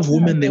there's a lot of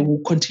women there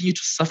who continue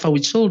to suffer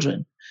with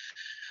children.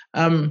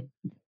 So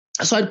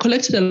I'd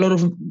collected a lot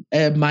of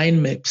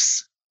mine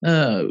maps.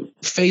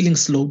 Failing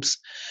slopes.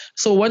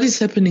 So what is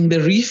happening?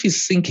 The reef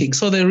is sinking.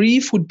 So the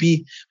reef would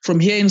be from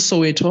here in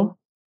Soweto.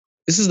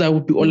 That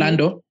would be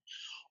Orlando,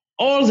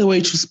 all the way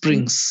to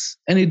Springs,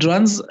 and it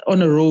runs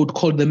on a road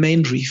called the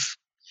Main Reef.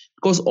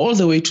 It goes all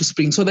the way to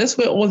Springs. So that's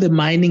where all the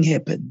mining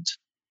happened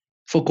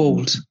for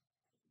gold.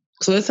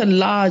 So that's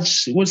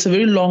it's a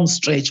very long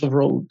stretch of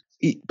road.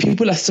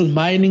 People are still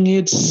mining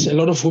it. A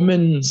lot of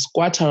women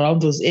squat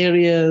around those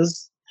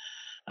areas.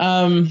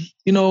 And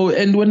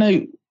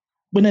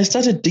when I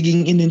started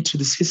digging into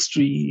this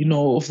history,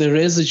 of the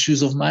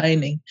residues of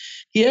mining,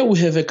 here we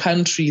have a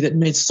country that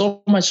made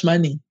so much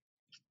money,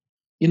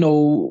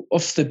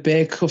 off the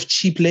back of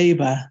cheap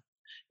labor,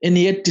 and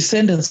yet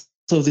descendants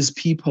of these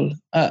people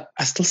are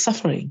still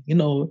suffering,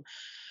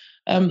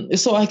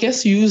 So I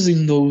guess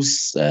using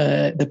those,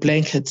 the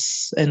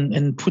blankets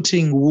and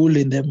putting wool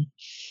in them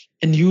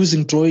and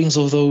using drawings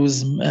of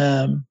those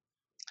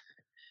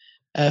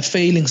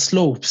failing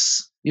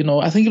slopes,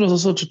 I think it was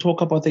also to talk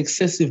about the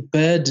excessive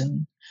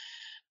burden,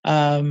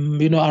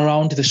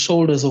 around the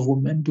shoulders of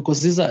women,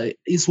 because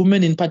it's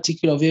women in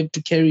particular who have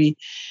to carry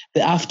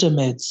the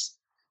aftermaths,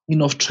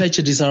 of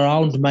tragedies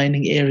around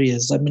mining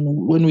areas. I mean,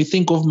 when we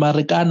think of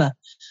Marikana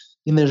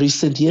in the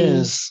recent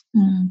years,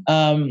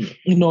 I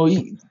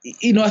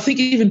think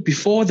even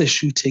before the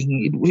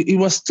shooting, it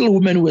was still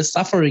women who were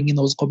suffering in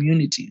those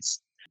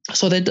communities.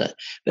 So that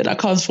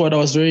accounts for what I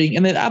was wearing.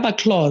 And then other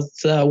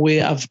cloths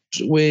where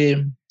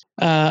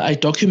I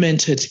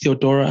documented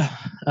Theodora,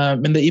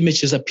 and the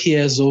images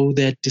appear as though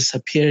they're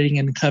disappearing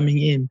and coming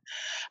in.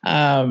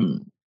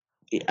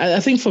 I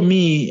think for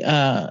me,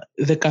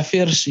 the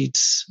kafir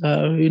sheets,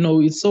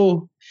 it's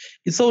so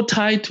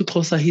tied to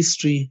Xhosa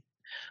history.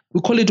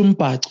 We call it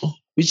umbhaco,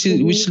 which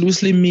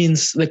loosely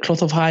means the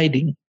cloth of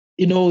hiding.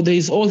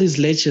 There's all these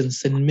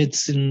legends and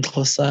myths in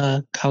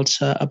Xhosa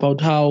culture about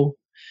how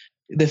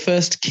the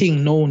first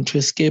king known to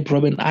escape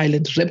Robben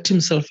Island wrapped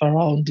himself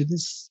around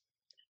this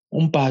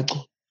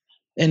umbhaco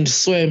and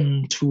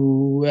swam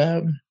to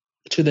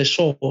the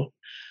shore.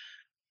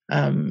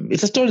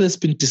 It's a story that's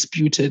been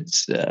disputed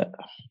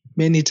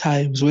many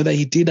times, whether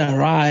he did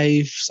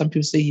arrive. Some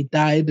people say he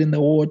died in the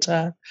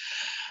water.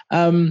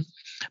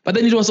 But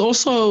then it was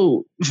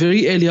also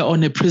very earlier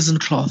on a prison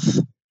cloth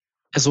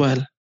as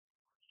well.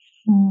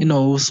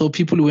 So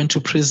people who went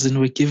to prison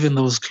were given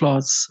those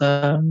cloths.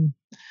 And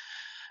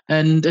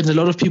a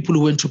lot of people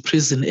who went to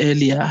prison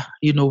earlier,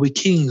 were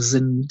kings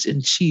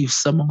and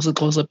chiefs amongst the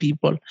Xhosa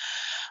people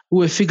who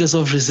were figures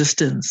of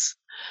resistance.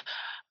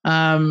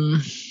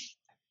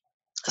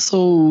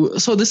 So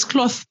this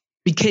cloth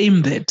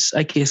became that,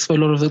 I guess, for a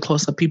lot of the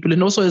Xhosa people,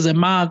 and also as a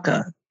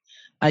marker,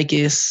 I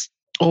guess,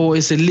 or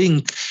as a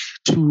link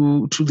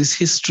to this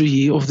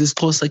history of these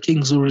Xhosa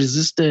kings who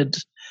resisted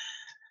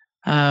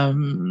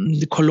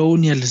the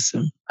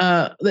colonialism.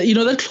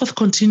 That cloth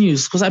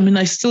continues because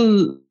I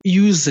still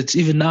use it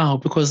even now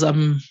because I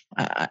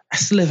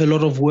still have a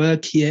lot of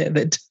work here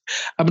that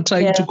I'm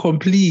trying to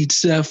complete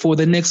for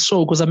the next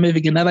show because I'm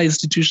having another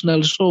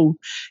institutional show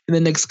in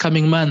the next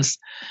coming months.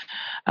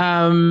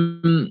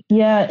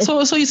 Yeah. So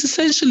it's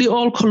essentially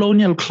all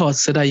colonial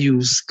cloths that I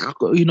use.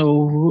 Cloths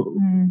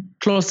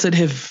that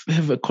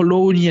have a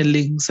colonial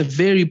links, have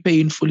very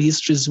painful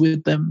histories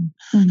with them.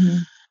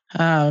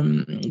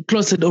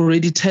 Cloths that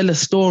already tell a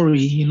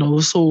story.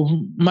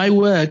 So my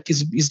work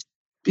is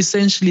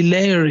essentially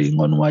layering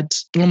on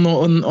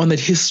that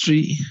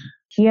history.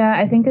 Yeah,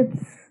 I think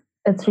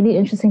it's really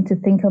interesting to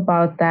think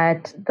about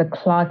that the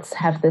cloths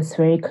have this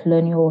very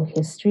colonial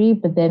history,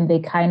 but then they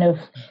kind of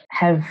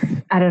have,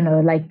 I don't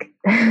know, like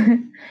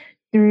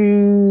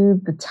through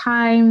the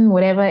time,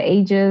 whatever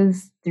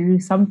ages, through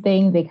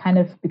something, they kind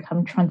of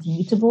become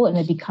transmutable and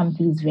they become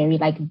these very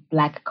like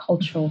Black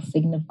cultural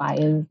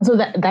signifiers. So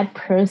that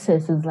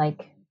process is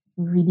like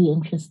really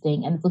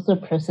interesting. And it's also a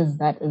process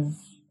that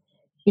is,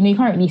 you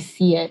can't really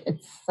see it.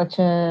 It's such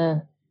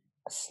a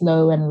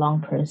slow and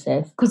long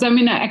process. Because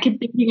I keep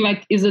thinking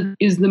like, is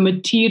the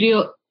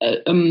material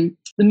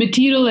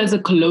as a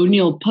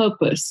colonial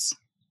purpose,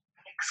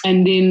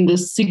 and then the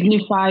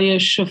signifier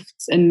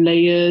shifts and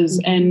layers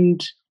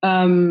and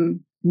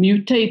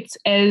mutates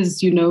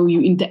as you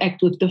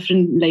interact with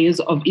different layers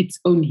of its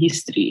own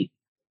history.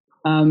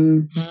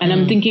 And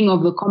I'm thinking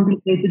of the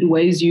complicated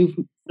ways you've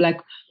like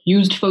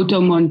used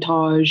photo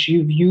montage,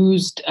 you've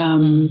used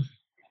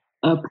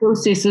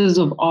processes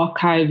of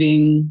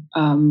archiving,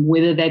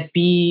 whether that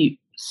be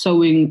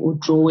sewing or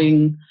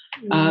drawing,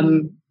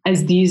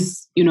 as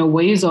these,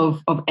 ways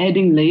of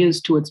adding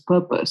layers to its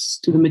purpose,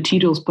 to the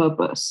material's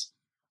purpose.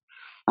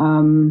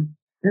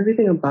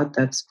 Everything about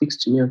that speaks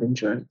to me of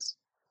endurance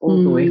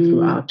all the way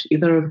throughout,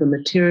 either of the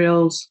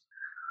materials,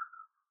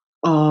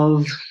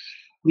 of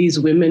these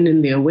women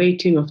in their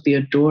waiting, of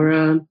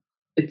Theodora.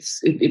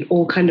 It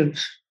all kind of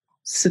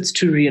sits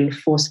to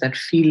reinforce that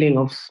feeling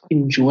of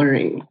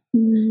enduring,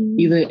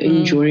 either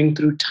enduring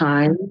through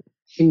time,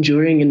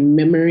 enduring in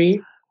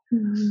memory,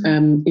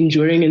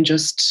 enduring in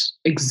just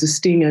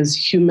existing as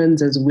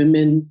humans, as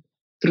women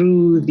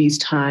through these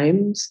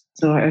times.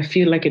 So I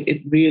feel like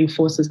it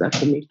reinforces that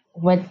for me.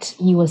 What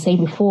you were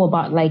saying before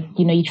about like,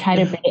 you try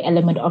to bring an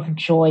element of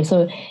joy.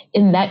 So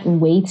in that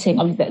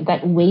waiting,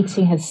 that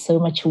waiting has so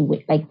much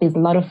weight, like there's a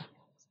lot of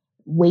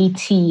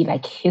weighty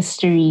like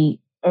history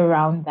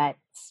around that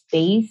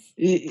space.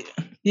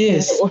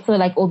 Yes. Also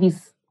like all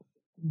these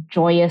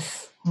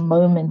joyous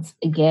moments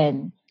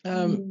again.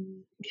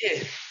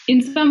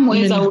 In some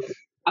ways,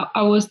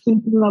 I was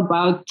thinking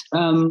about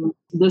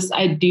this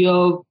idea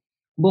of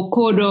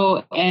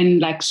Bokodo and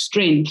like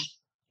strength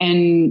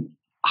and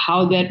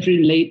how that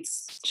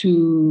relates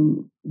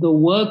to the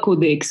work or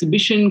the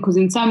exhibition. Because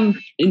in some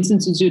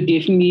instances, you're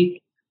definitely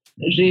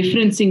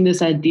referencing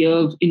this idea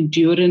of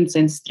endurance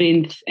and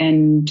strength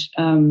and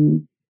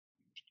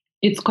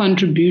its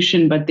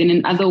contribution. But then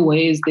in other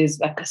ways, there's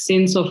like a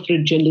sense of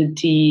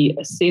fragility,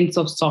 a sense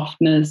of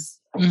softness,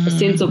 a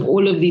sense of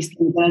all of these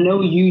things. And I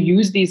know you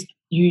use these,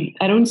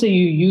 I don't say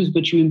you use,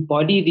 but you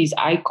embody these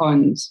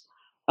icons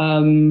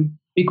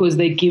because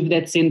they give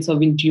that sense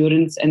of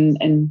endurance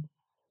and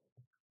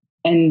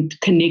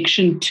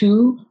connection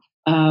to.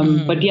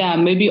 But yeah,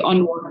 maybe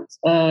on what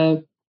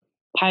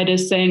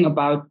Paida's saying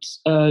about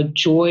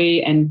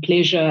joy and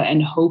pleasure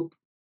and hope.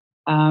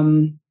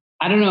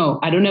 I don't know.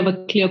 I don't have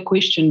a clear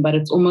question, but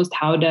it's almost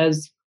how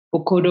does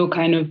Bokodo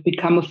kind of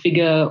become a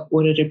figure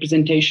or a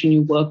representation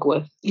you work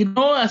with?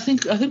 I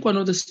think one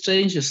of the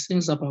strangest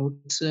things about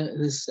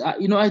this,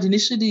 I'd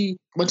initially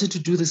wanted to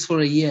do this for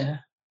a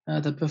year,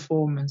 the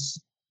performance.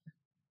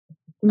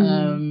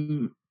 I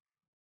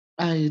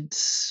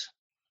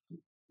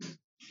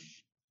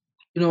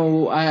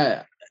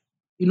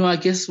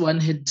guess one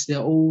had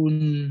their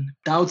own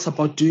doubts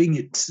about doing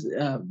it.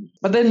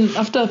 But then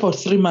after about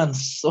 3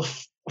 months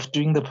of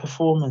doing the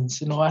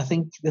performance, I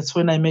think that's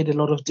when I made a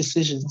lot of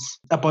decisions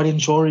about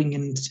enduring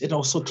and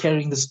also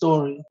carrying the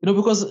story.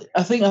 Because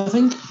I think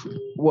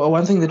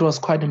one thing that was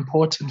quite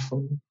important for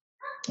me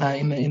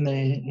in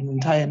the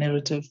entire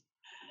narrative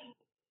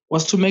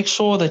was to make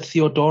sure that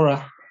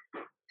Theodora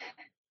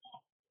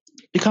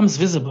becomes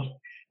visible.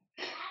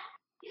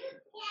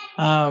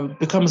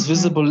 Becomes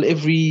visible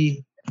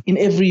in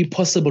every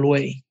possible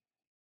way.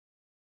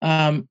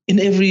 In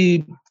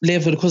every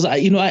level, because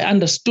I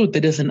understood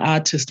that as an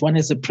artist, one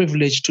has a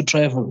privilege to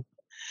travel.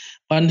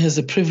 One has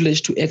a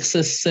privilege to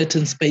access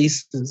certain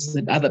spaces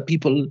that other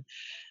people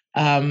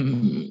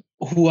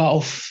who are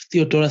of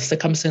Theodora's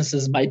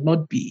circumstances might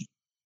not be.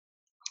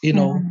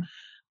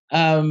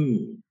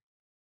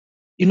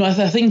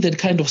 I think that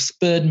kind of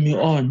spurred me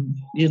on,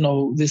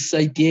 this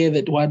idea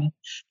that one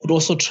could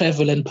also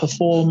travel and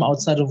perform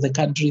outside of the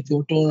country.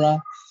 Theodora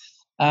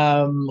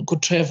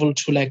could travel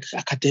to like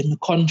academic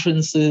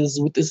conferences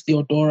with this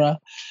Theodora,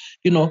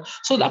 so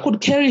that I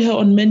could carry her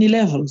on many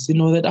levels,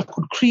 that I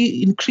could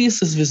increase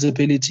this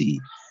visibility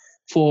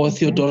for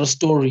Theodora's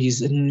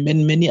stories and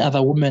many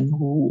other women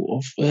who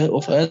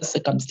of her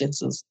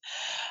circumstances.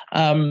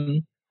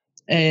 And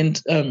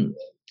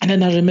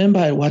then I remember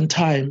at one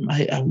time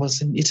I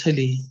was in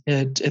Italy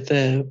at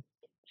the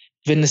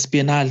Venice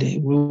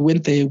Biennale. We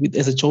went there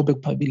as a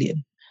Joburg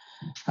Pavilion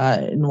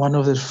in one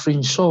of the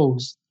fringe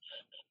shows.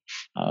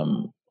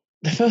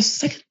 the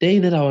second day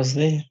that I was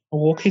there,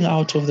 walking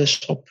out of the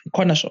shop,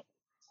 corner shop,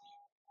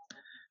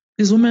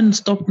 this woman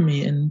stopped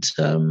me and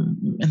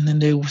then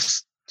they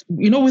was,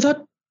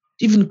 without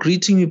even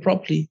greeting me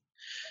properly,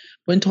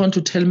 went on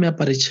to tell me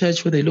about a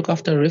church where they look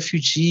after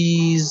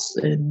refugees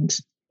and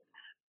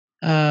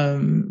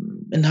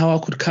how I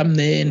could come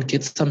there and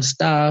get some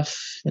stuff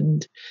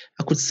and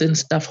I could send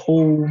stuff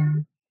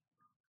home.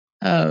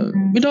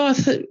 And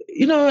they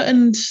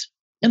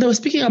were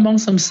speaking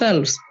amongst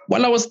themselves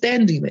while I was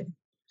standing there,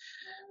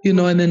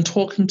 and then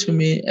talking to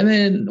me. And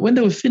then when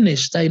they were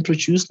finished, I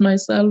introduced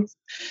myself.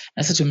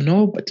 I said to them,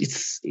 no, but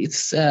it's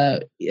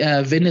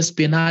Venice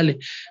Biennale.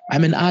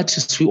 I'm an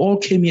artist. We all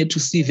came here to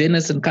see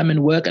Venice and come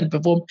and work and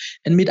perform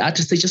and meet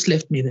artists. They just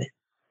left me there.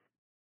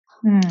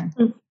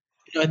 And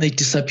they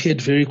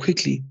disappeared very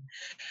quickly.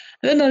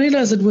 And then I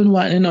realized that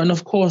and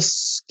of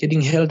course,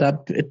 getting held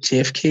up at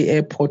JFK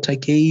Airport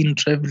again,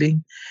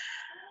 traveling.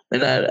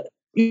 And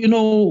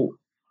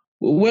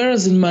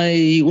whereas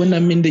when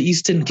I'm in the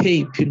Eastern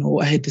Cape,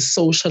 I had this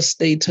social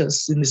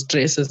status in this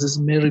dress as this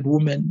married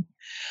woman.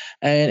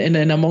 And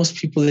then amongst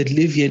people that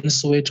live here in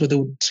Soweto, they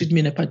would treat me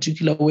in a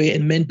particular way,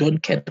 and men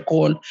don't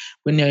catcall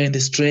when you're in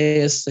this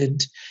dress,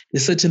 and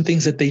there's certain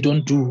things that they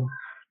don't do,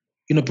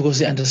 because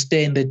they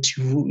understand that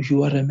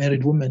you are a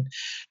married woman,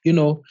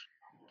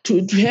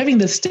 to having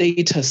the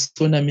status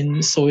when I'm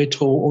in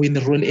Soweto or in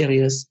the rural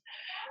areas.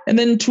 And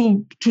then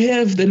to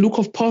have the look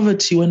of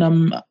poverty when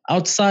I'm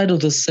outside of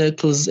the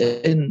circles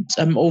and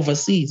I'm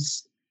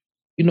overseas,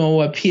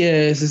 up here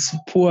as this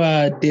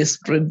poor,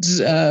 desperate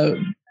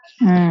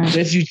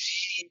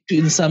refugee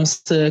in some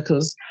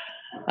circles.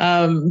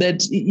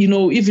 That,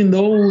 even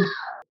though,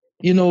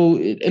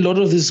 a lot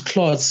of these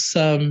cloths,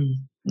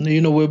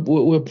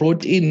 were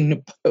brought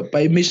in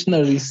by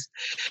missionaries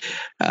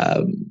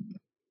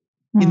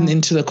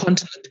into the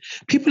continent,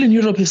 people in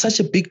Europe have such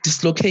a big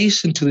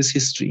dislocation to this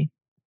history.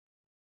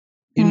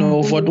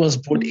 Of what was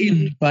brought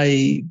in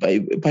by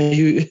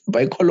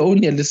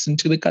colonialists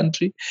into the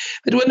country.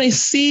 That when they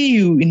see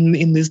you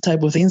in this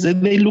type of things, they're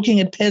looking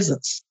at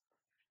peasants.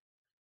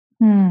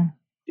 They're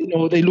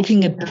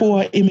looking at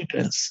poor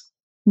immigrants.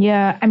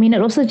 Yeah, I mean,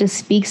 it also just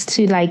speaks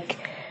to like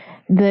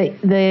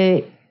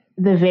the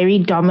very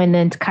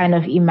dominant kind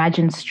of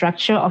imagined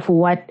structure of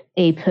what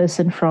a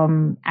person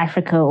from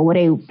Africa or what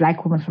a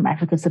Black woman from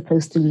Africa is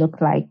supposed to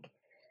look like,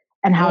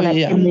 and how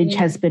image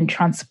has been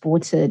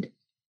transported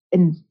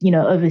in,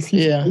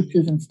 overseas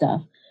places and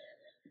stuff.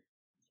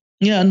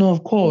 Yeah, no,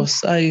 of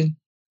course. But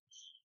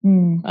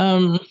then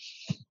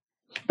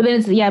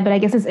but I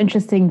guess it's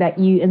interesting that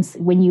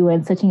when you were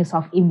inserting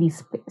yourself in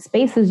these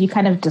spaces, you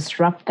kind of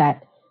disrupt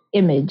that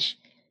image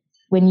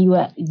when you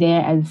were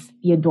there as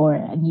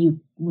Theodora and you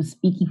were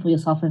speaking for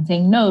yourself and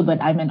saying, no,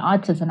 but I'm an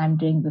artist and I'm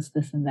doing this,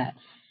 and that.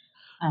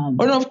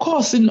 Well, of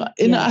course,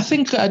 I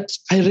think I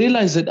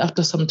realized that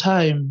after some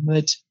time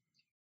that,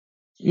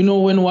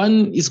 when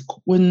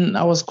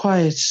I was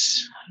quiet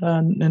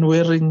and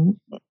wearing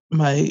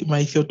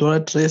my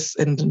Theodora dress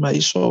and my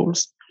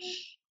shawls,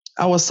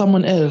 I was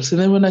someone else. And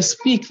then when I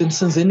speak, then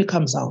Senzeni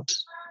comes out.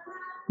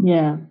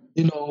 Yeah.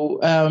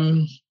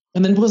 And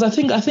then because I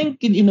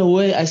think in a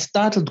way I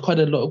startled quite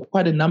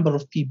a number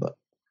of people.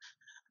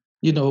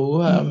 And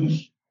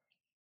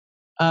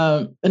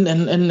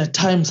at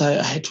times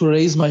I had to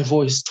raise my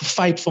voice to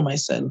fight for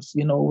myself.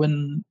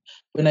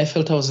 When I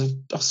felt I was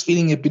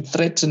feeling a bit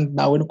threatened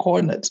now and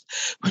cornered,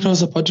 when I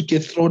was about to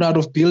get thrown out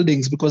of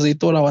buildings because they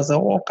thought I was a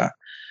hawker.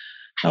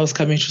 I was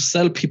coming to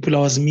sell people. I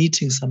was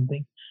meeting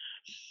something.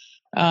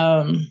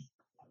 I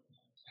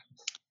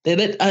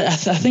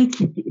think,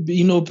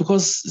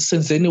 because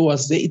Senzeni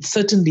was there, it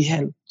certainly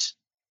helped.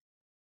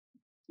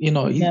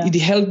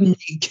 It helped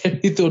me carry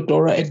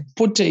Theodora and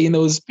put her in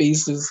those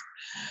spaces.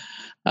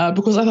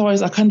 Because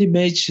otherwise I can't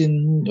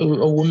imagine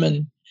a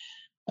woman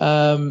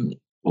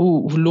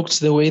who looked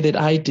the way that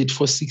I did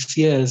for 6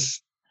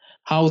 years,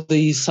 how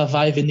they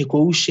survive and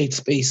negotiate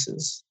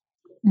spaces.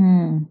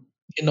 When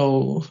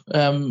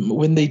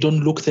they don't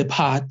look the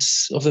part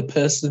of the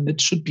person that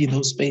should be in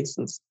those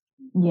spaces.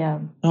 Yeah.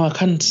 No, I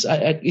can't,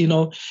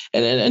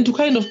 and to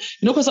kind of,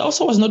 because I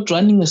also was not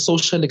running a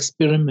social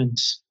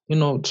experiment,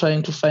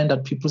 trying to find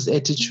out people's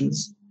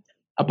attitudes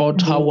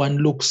about how one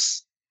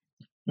looks.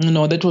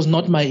 That was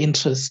not my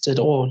interest at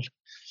all.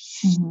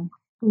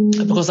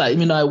 Because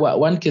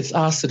one gets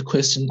asked that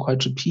question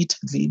quite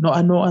repeatedly. No,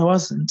 I know I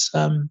wasn't.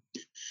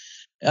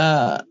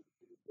 Because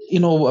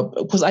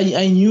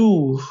I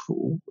knew,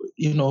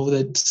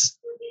 that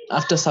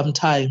after some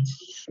time,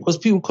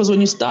 because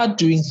when you start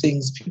doing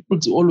things, people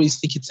always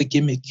think it's a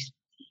gimmick.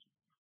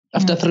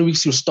 After 3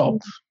 weeks, you'll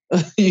stop.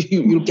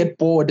 You'll get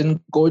bored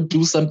and go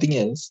do something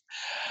else.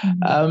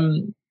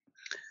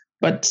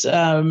 Because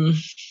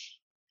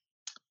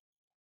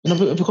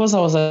I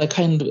was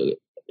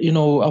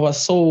I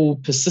was so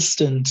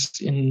persistent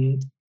in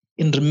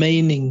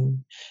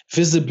remaining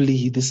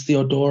visibly this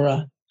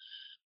Theodora,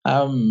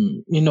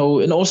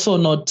 and also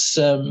not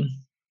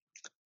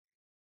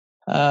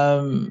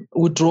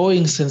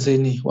withdrawing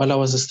Senzeni while I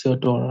was a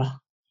Theodora.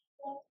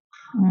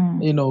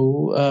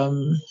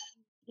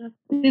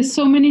 There's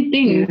so many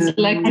things,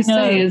 like to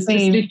say, it's just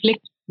same.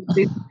 reflect.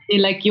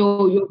 Like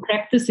your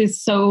practice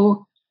is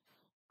so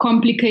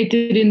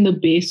complicated in the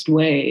best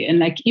way. And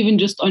like even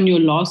just on your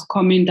last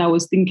comment, I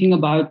was thinking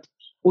about,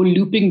 or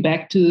looping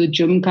back to the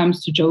gym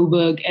comes to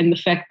Joburg, and the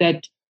fact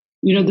that,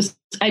 you know, this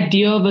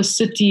idea of a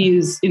city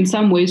is in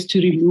some ways to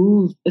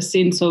remove a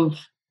sense of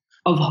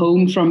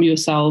home from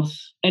yourself.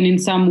 And in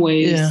some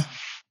ways,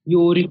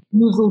 your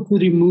refusal to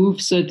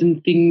remove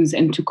certain things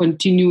and to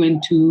continue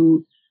and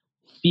to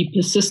be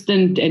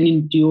persistent and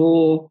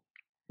endure,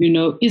 you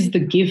know, is the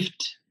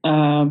gift.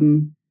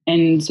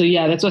 And so,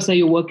 yeah, that's why I say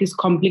your work is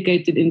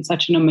complicated in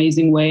such an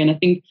amazing way. And I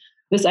think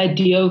this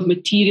idea of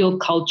material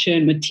culture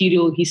and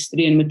material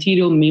history and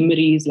material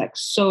memory is like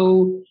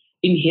so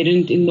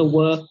inherent in the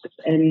work,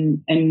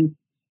 and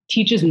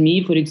teaches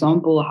me, for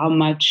example, how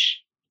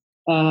much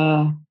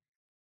there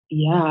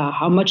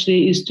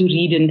is to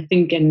read and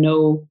think and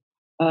know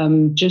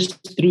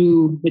just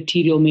through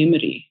material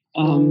memory.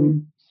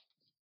 So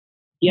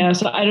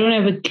I don't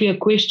have a clear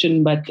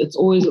question, but it's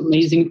always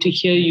amazing to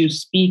hear you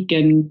speak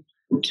and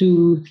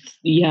to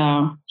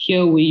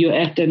hear where you're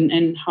at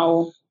and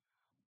how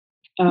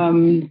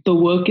the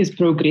work is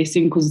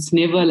progressing, because it's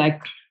never like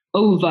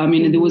over. I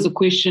mean, there was a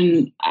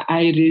question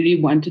I really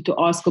wanted to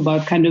ask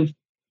about kind of,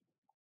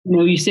 you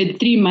know, you said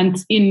 3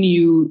 months in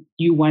you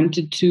had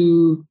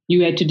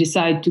to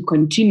decide to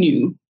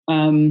continue.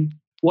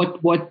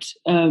 What was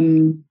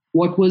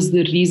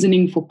the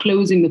reasoning for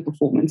closing the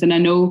performance? And I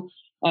know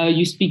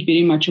you speak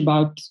very much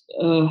about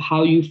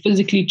how you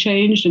physically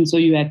changed, and so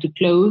you had to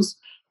close.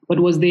 But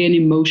was there an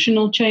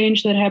emotional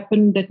change that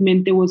happened that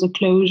meant there was a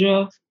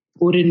closure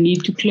or a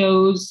need to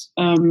close?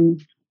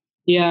 And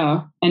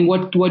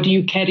what do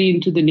you carry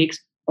into the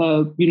next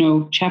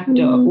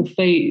chapter or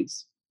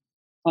phase?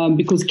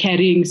 Because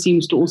carrying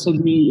seems to also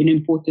be an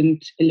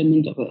important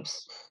element of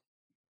this.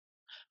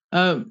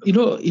 I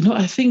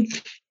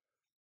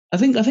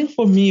think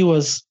for me it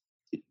was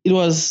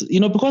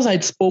because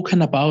I'd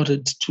spoken about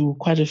it to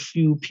quite a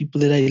few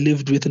people that I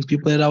lived with and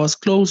people that I was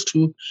close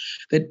to,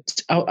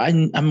 that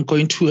I'm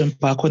going to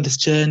embark on this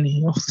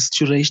journey of this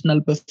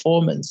durational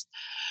performance.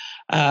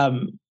 I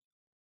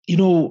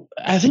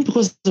think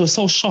because they were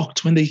so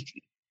shocked when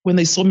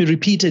they saw me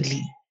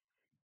repeatedly.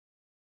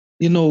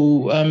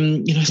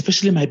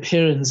 Especially my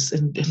parents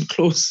and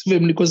close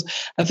family, because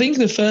I think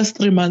the first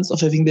 3 months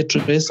of having the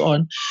dress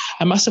on,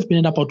 I must have been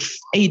in about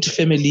 8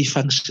 family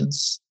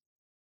functions,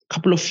 a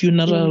couple of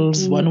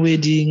funerals, one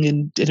wedding,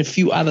 and a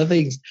few other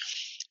things.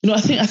 I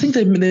think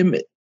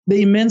the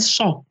immense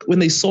shock when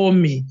they saw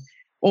me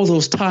all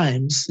those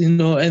times, and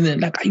then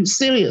like, are you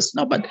serious?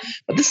 No, but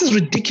this is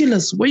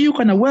ridiculous. Where are you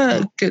gonna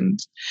work? And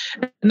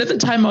at the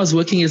time I was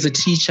working as a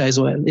teacher as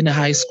well in a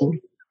high school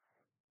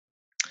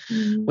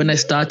when I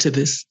started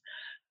this.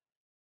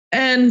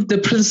 And the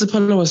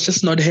principal was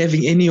just not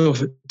having any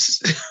of it.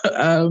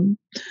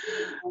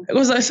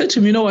 Because I said to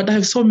him, you know what, I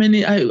have so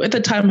many, at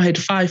the time I had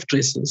 5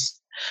 dresses.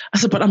 I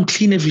said, but I'm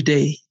clean every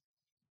day.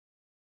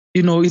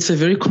 It's a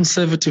very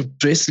conservative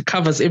dress. It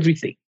covers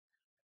everything.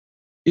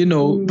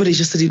 But it's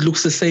just that it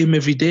looks the same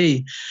every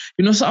day.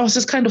 So I was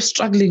just kind of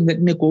struggling, like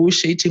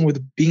negotiating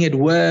with being at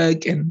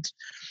work and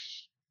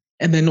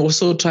then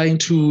also trying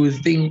to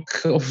think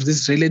of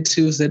these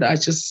relatives that are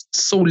just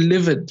so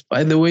livid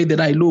by the way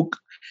that I look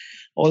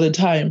all the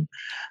time.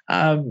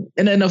 And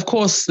then, of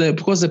course,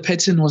 because the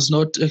pattern was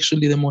not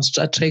actually the most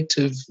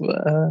attractive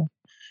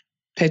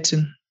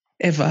pattern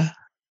ever,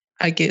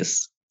 I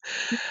guess.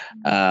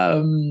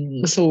 I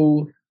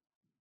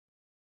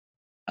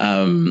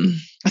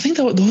think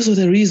those were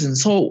the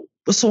reasons. So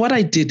what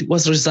I did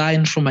was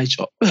resign from my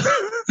job.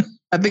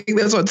 I think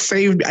that's what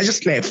saved me. I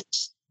just left.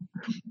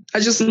 I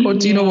just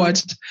thought, you know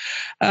what?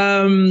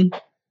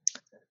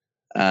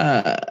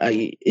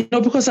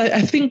 Because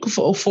I think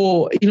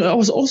for I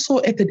was also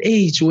at that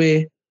age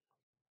where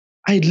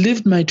I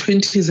lived my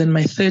 20s and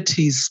my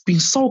 30s being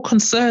so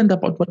concerned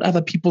about what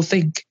other people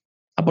think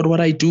about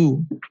what I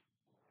do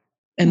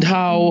and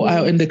how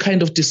and the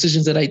kind of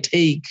decisions that I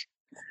take.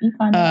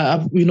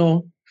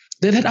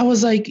 That I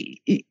was like,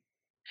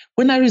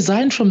 when I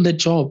resigned from the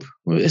job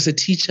as a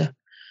teacher,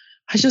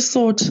 I just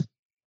thought,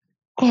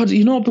 God,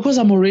 because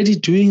I'm already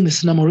doing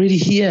this and I'm already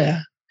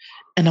here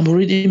and I'm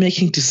already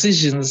making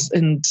decisions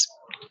and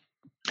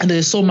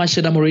there's so much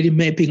that I'm already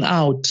mapping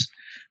out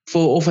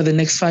for over the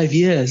next 5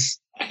 years.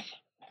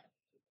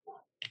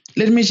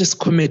 Let me just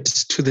commit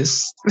to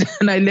this.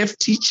 And I left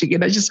teaching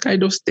and I just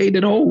kind of stayed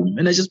at home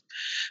and I just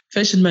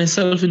fashioned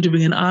myself into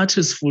being an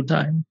artist full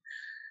time.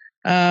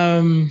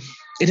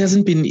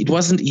 It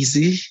wasn't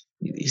easy.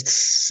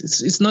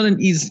 It's not an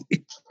easy,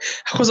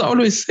 because I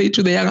always say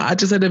to the young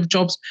artists that have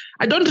jobs,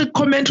 I don't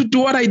recommend to do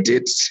what I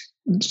did.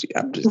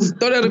 It's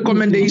not a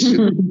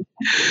recommendation.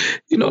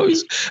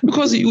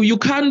 Because you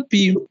can't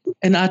be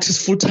an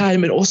artist full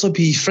time and also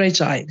be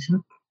fragile.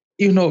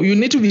 You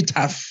need to be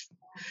tough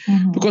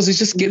because it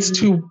just gets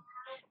to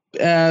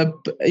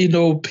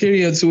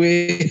periods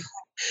where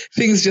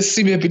things just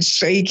seem a bit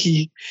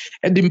shaky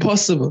and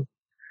impossible.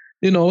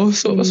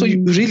 So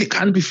you really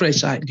can't be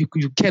fragile.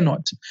 You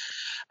cannot.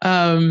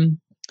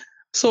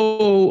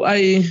 So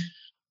I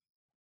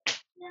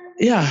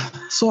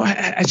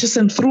just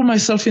threw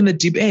myself in the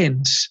deep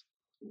end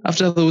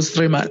after those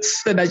 3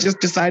 months, and I just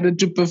decided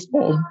to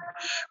perform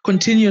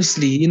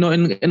continuously,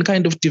 and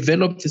kind of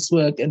develop this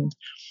work and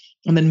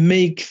then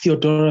make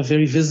Theodora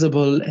very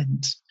visible,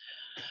 and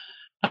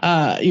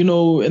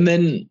and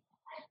then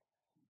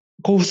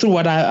go through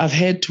what I've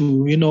had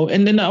to,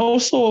 and then I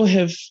also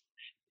have,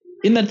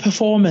 in that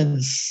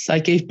performance, I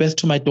gave birth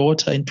to my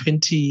daughter in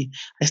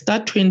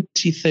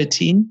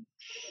 2013.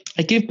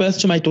 I gave birth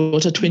to my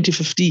daughter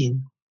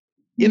 2015.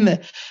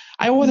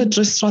 I wore the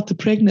dress throughout the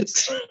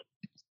pregnancy.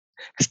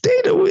 I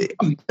stayed away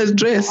from the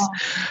dress.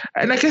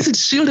 And I guess it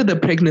shielded the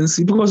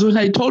pregnancy, because when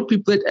I told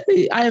people that,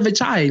 hey, I have a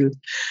child,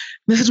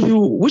 they said,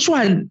 well, which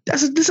one? I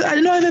said, I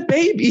know I have a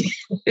baby.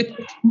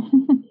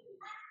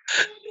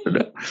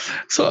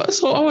 So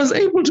I was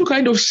able to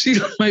kind of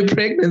shield my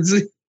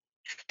pregnancy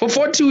for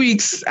 40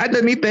 weeks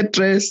underneath that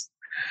dress.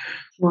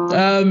 Wow.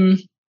 And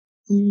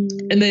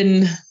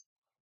then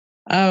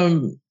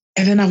I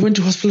went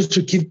to hospital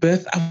to give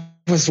birth. I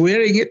was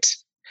wearing it.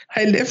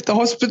 I left the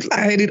hospital.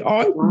 I had it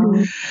on.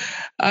 Wow.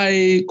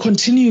 I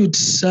continued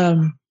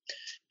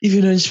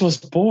even when she was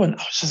born. I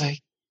was just like,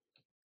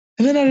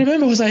 and then I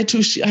remember I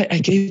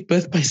gave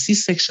birth by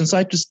C-section, so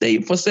I had to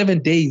stay for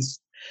 7 days.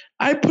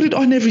 I put it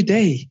on every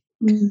day.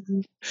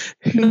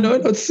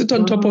 Not sit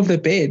on top of the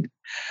bed.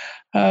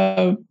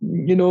 So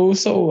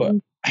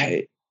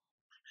I,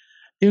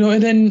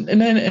 and then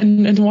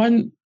in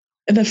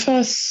the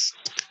first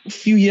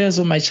few years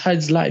of my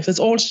child's life, that's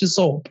all she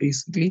saw,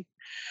 basically.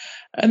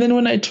 And then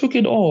when I took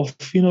it off,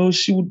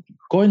 she would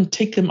go and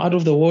take them out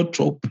of the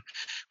wardrobe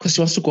because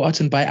she wants to go out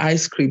and buy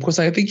ice cream. Because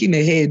I think in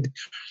her head,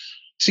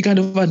 she kind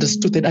of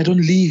understood that I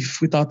don't leave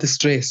without this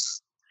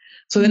dress.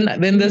 So then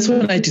that's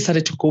when I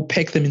decided to go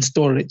pack them in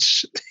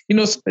storage,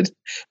 so that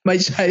my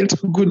child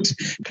could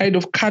kind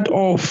of cut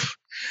off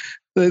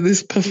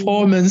this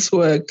performance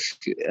work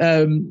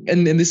and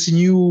this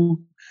new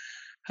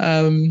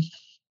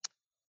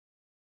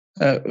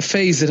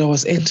phase that I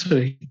was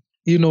entering,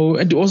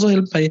 and also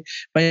helped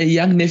my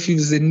young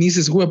nephews and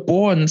nieces who were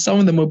born. Some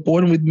of them were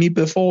born with me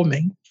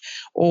performing,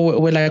 or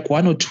were like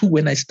 1 or 2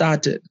 when I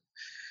started.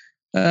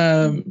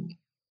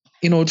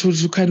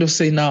 To kind of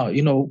say now,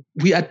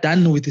 we are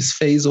done with this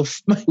phase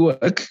of my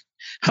work.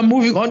 I'm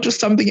moving on to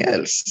something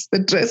else. The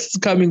dress is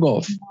coming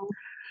off.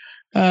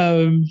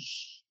 And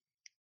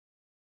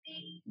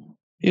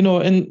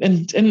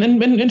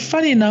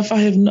funny enough,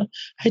 I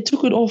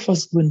took it off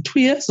 2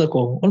 years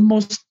ago,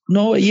 almost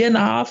a year and a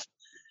half.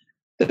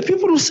 The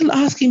people were still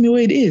asking me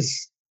where it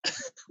is.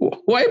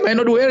 Why am I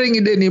not wearing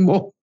it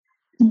anymore?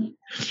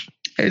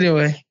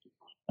 Anyway.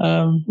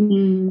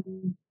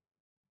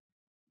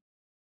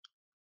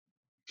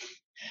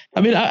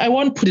 I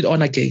won't put it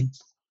on again.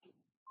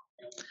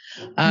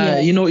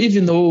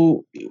 Even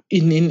though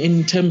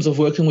in terms of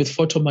working with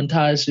photo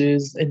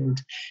montages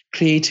and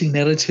creating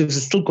narratives,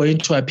 it's still going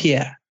to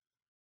appear,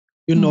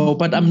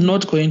 but I'm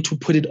not going to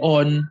put it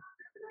on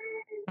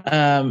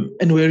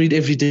and wear it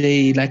every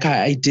day like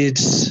I did.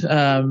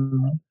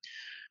 And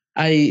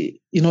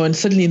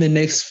certainly in the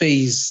next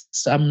phase,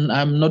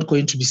 I'm not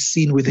going to be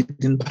seen with it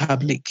in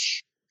public,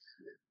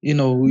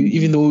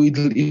 even though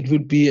it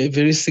would be a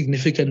very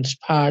significant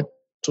part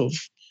of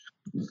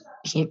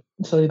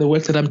the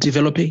work that I'm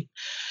developing,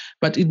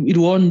 but it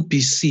won't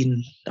be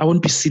seen. I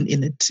won't be seen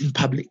in it in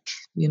public,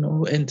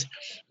 and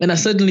I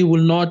certainly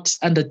will not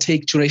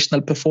undertake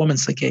durational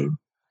performance again.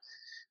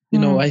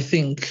 I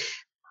think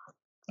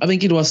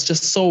it was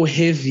just so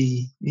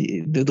heavy,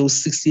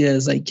 those 6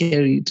 years I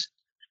carried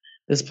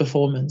this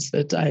performance,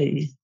 that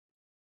I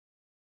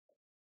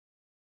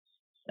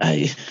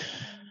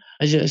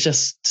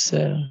just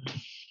you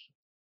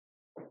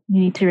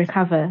need to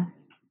recover.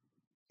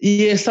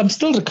 Yes, I'm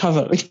still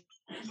recovering.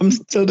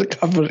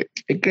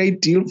 A great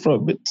deal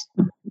from it.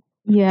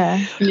 Yeah.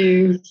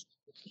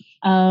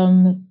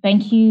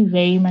 Thank you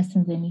very much,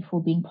 Senzeni,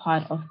 for being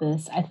part of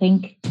this. I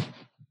think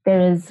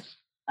there is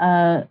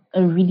a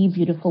really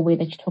beautiful way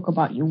that you talk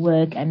about your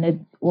work, and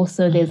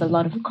there's a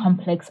lot of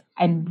complex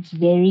and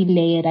very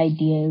layered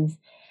ideas.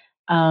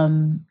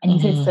 And you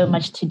said so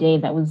much today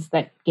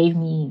that gave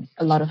me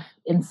a lot of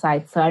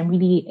insight. So I'm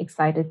really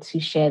excited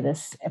to share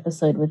this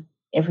episode with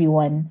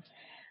everyone.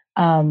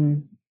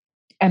 And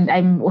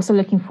I'm also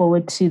looking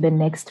forward to the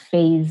next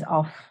phase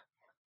of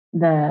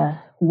the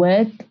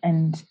work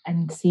and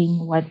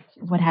seeing what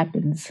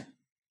happens.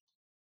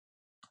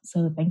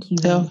 So thank you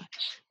very much.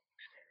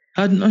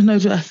 I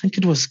think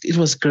it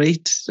was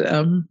great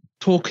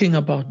talking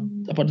about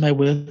my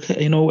work,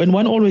 and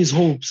one always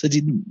hopes that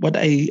what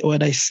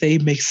I say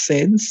makes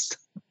sense,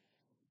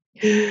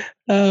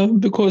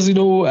 because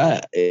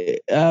I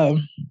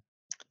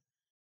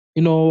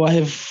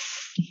have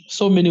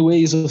so many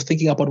ways of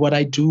thinking about what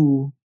I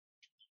do,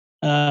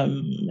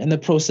 and the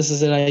processes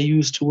that I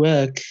use to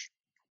work.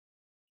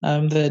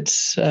 But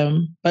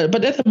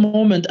at the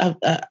moment,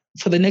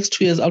 for the next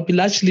 2 years, I'll be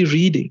largely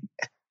reading,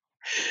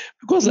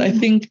 because I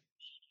think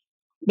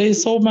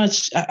there's so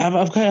much.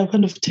 I've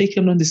kind of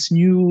taken on this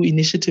new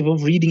initiative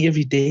of reading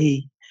every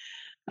day.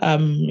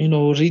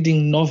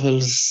 Reading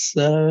novels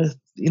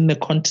in the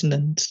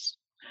continent.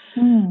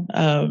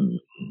 And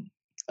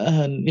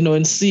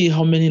see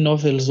how many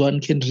novels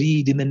one can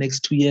read in the next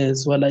 2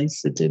 years while I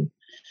sit in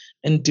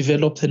and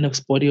develop the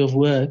next body of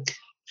work.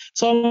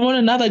 So I'm on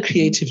another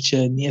creative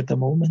journey at the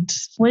moment.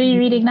 What are you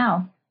reading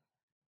now?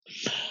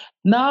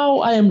 Now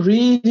I am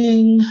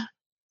reading,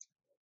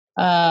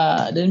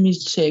 let me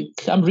check.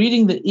 I'm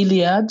reading the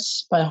Iliad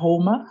by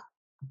Homer.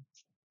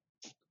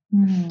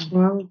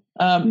 Wow.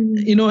 And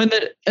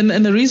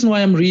the reason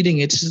why I'm reading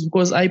it is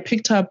because I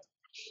picked up,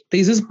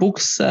 there's this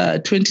books,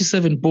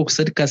 27 books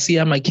that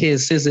Garcia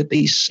Marquez says that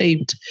they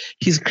shaped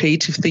his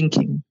creative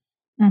thinking.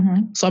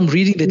 So I'm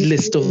reading that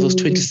list of those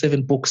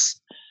 27 books.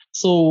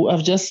 So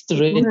I've just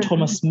read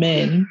Thomas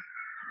Mann,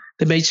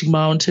 The Magic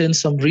Mountain.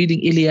 So I'm reading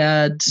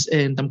Iliad,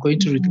 and I'm going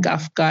to read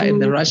Kafka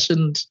and the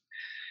Russian,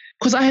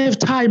 because I have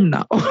time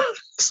now.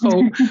 so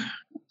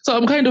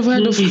I'm kind of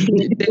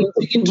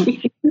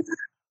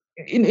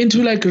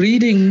into like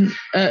reading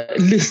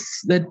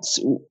lists that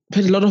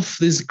a lot of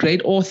these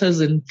great authors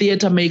and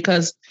theater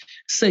makers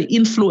say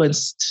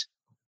influenced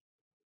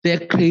their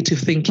creative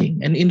thinking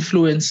and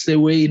influenced the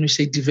way in which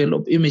they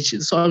develop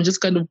images. So I'm just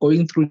kind of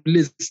going through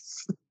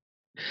lists.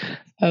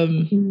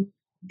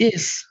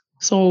 Yes.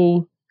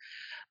 So,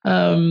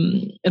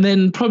 and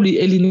then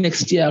probably early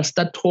next year, I'll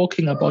start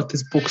talking about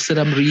these books that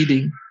I'm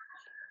reading,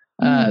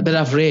 that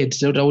I've read,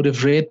 that I would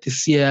have read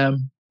this year.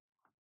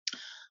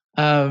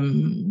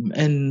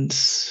 And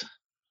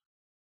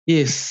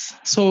yes,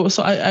 so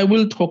I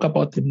will talk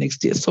about them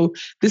next year. So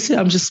this year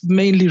I'm just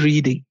mainly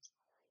reading.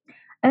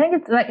 I think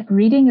it's like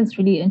reading is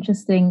really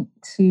interesting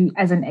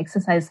as an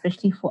exercise,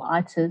 especially for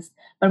artists.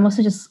 But I'm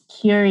also just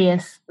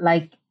curious,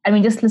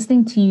 just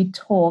listening to you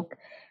talk,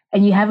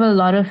 and you have a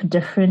lot of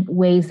different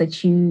ways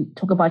that you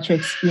talk about your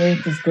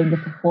experiences during the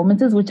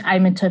performances, which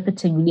I'm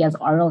interpreting really as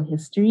oral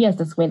history, as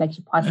this way like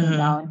you're passing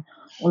down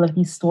all of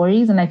these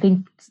stories. And I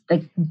think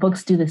like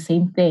books do the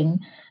same thing.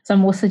 So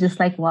I'm also just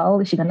like, well,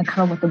 is she going to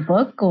come up with a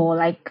book, or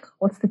like,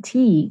 what's the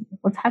tea?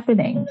 What's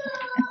happening?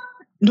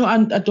 No,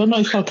 I don't know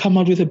if I'll come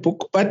out with a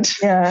book, but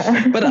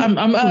yeah. but I'm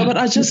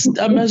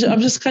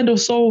just kind of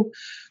so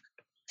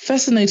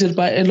fascinated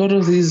by a lot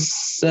of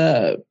these,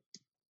 my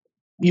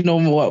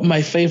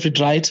favorite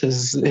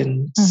writers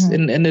and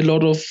a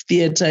lot of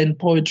theater and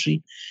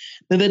poetry,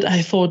 that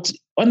I thought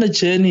on the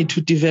journey to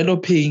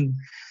developing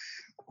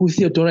who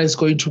Theodora is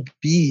going to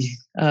be,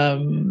 let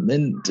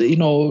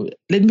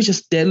me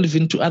just delve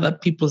into other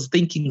people's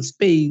thinking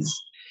space,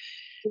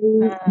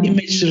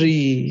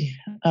 imagery.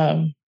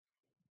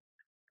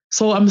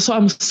 So I'm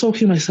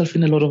soaking myself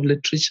in a lot of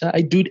literature.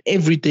 I do it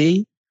every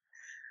day.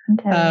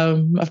 Okay.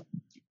 I've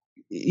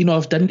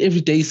done it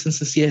every day since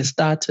this year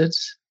started.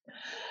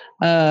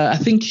 I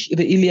think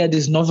the Iliad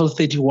is novel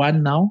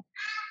 31 now.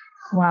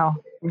 Wow.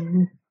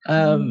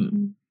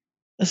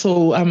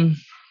 So I'm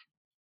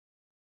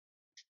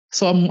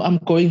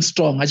going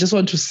strong. I just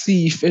want to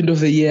see if end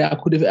of the year I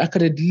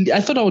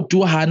thought I would do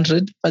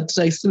 100, but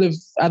I still have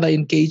other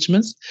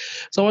engagements.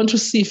 So I want to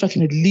see if I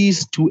can at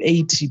least do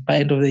 80 by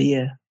end of the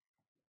year.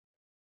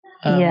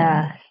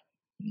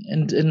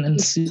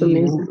 And see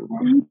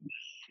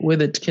where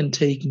that can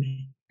take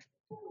me.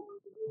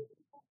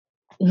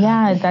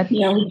 Yeah, that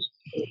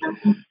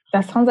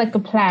sounds like a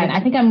plan. I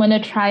think I'm going to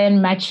try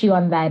and match you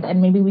on that,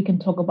 and maybe we can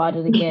talk about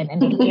it again.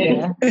 And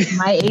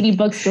my 80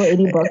 books, your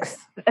 80 books.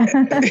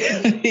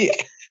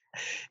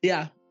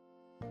 Yeah.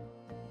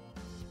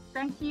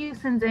 Thank you,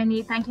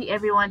 Senzeni. Thank you,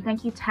 everyone.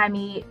 Thank you,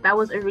 Tammy. That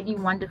was a really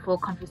wonderful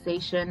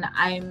conversation.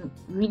 I'm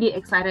really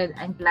excited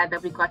and glad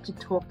that we got to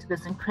talk to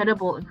this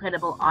incredible,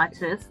 incredible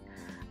artist.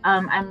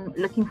 I'm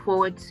looking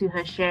forward to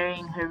her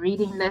sharing her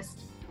reading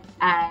list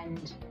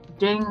and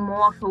doing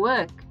more of her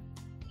work.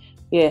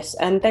 Yes,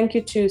 and thank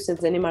you to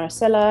Senzeni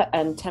Marasela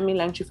and Tammy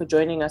Langtry for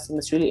joining us in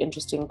this really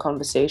interesting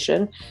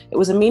conversation. It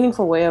was a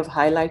meaningful way of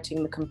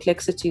highlighting the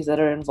complexities that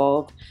are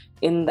involved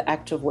in the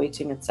act of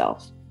waiting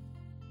itself.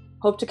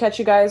 Hope to catch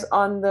you guys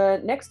on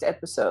the next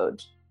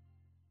episode.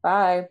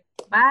 Bye.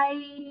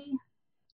 Bye.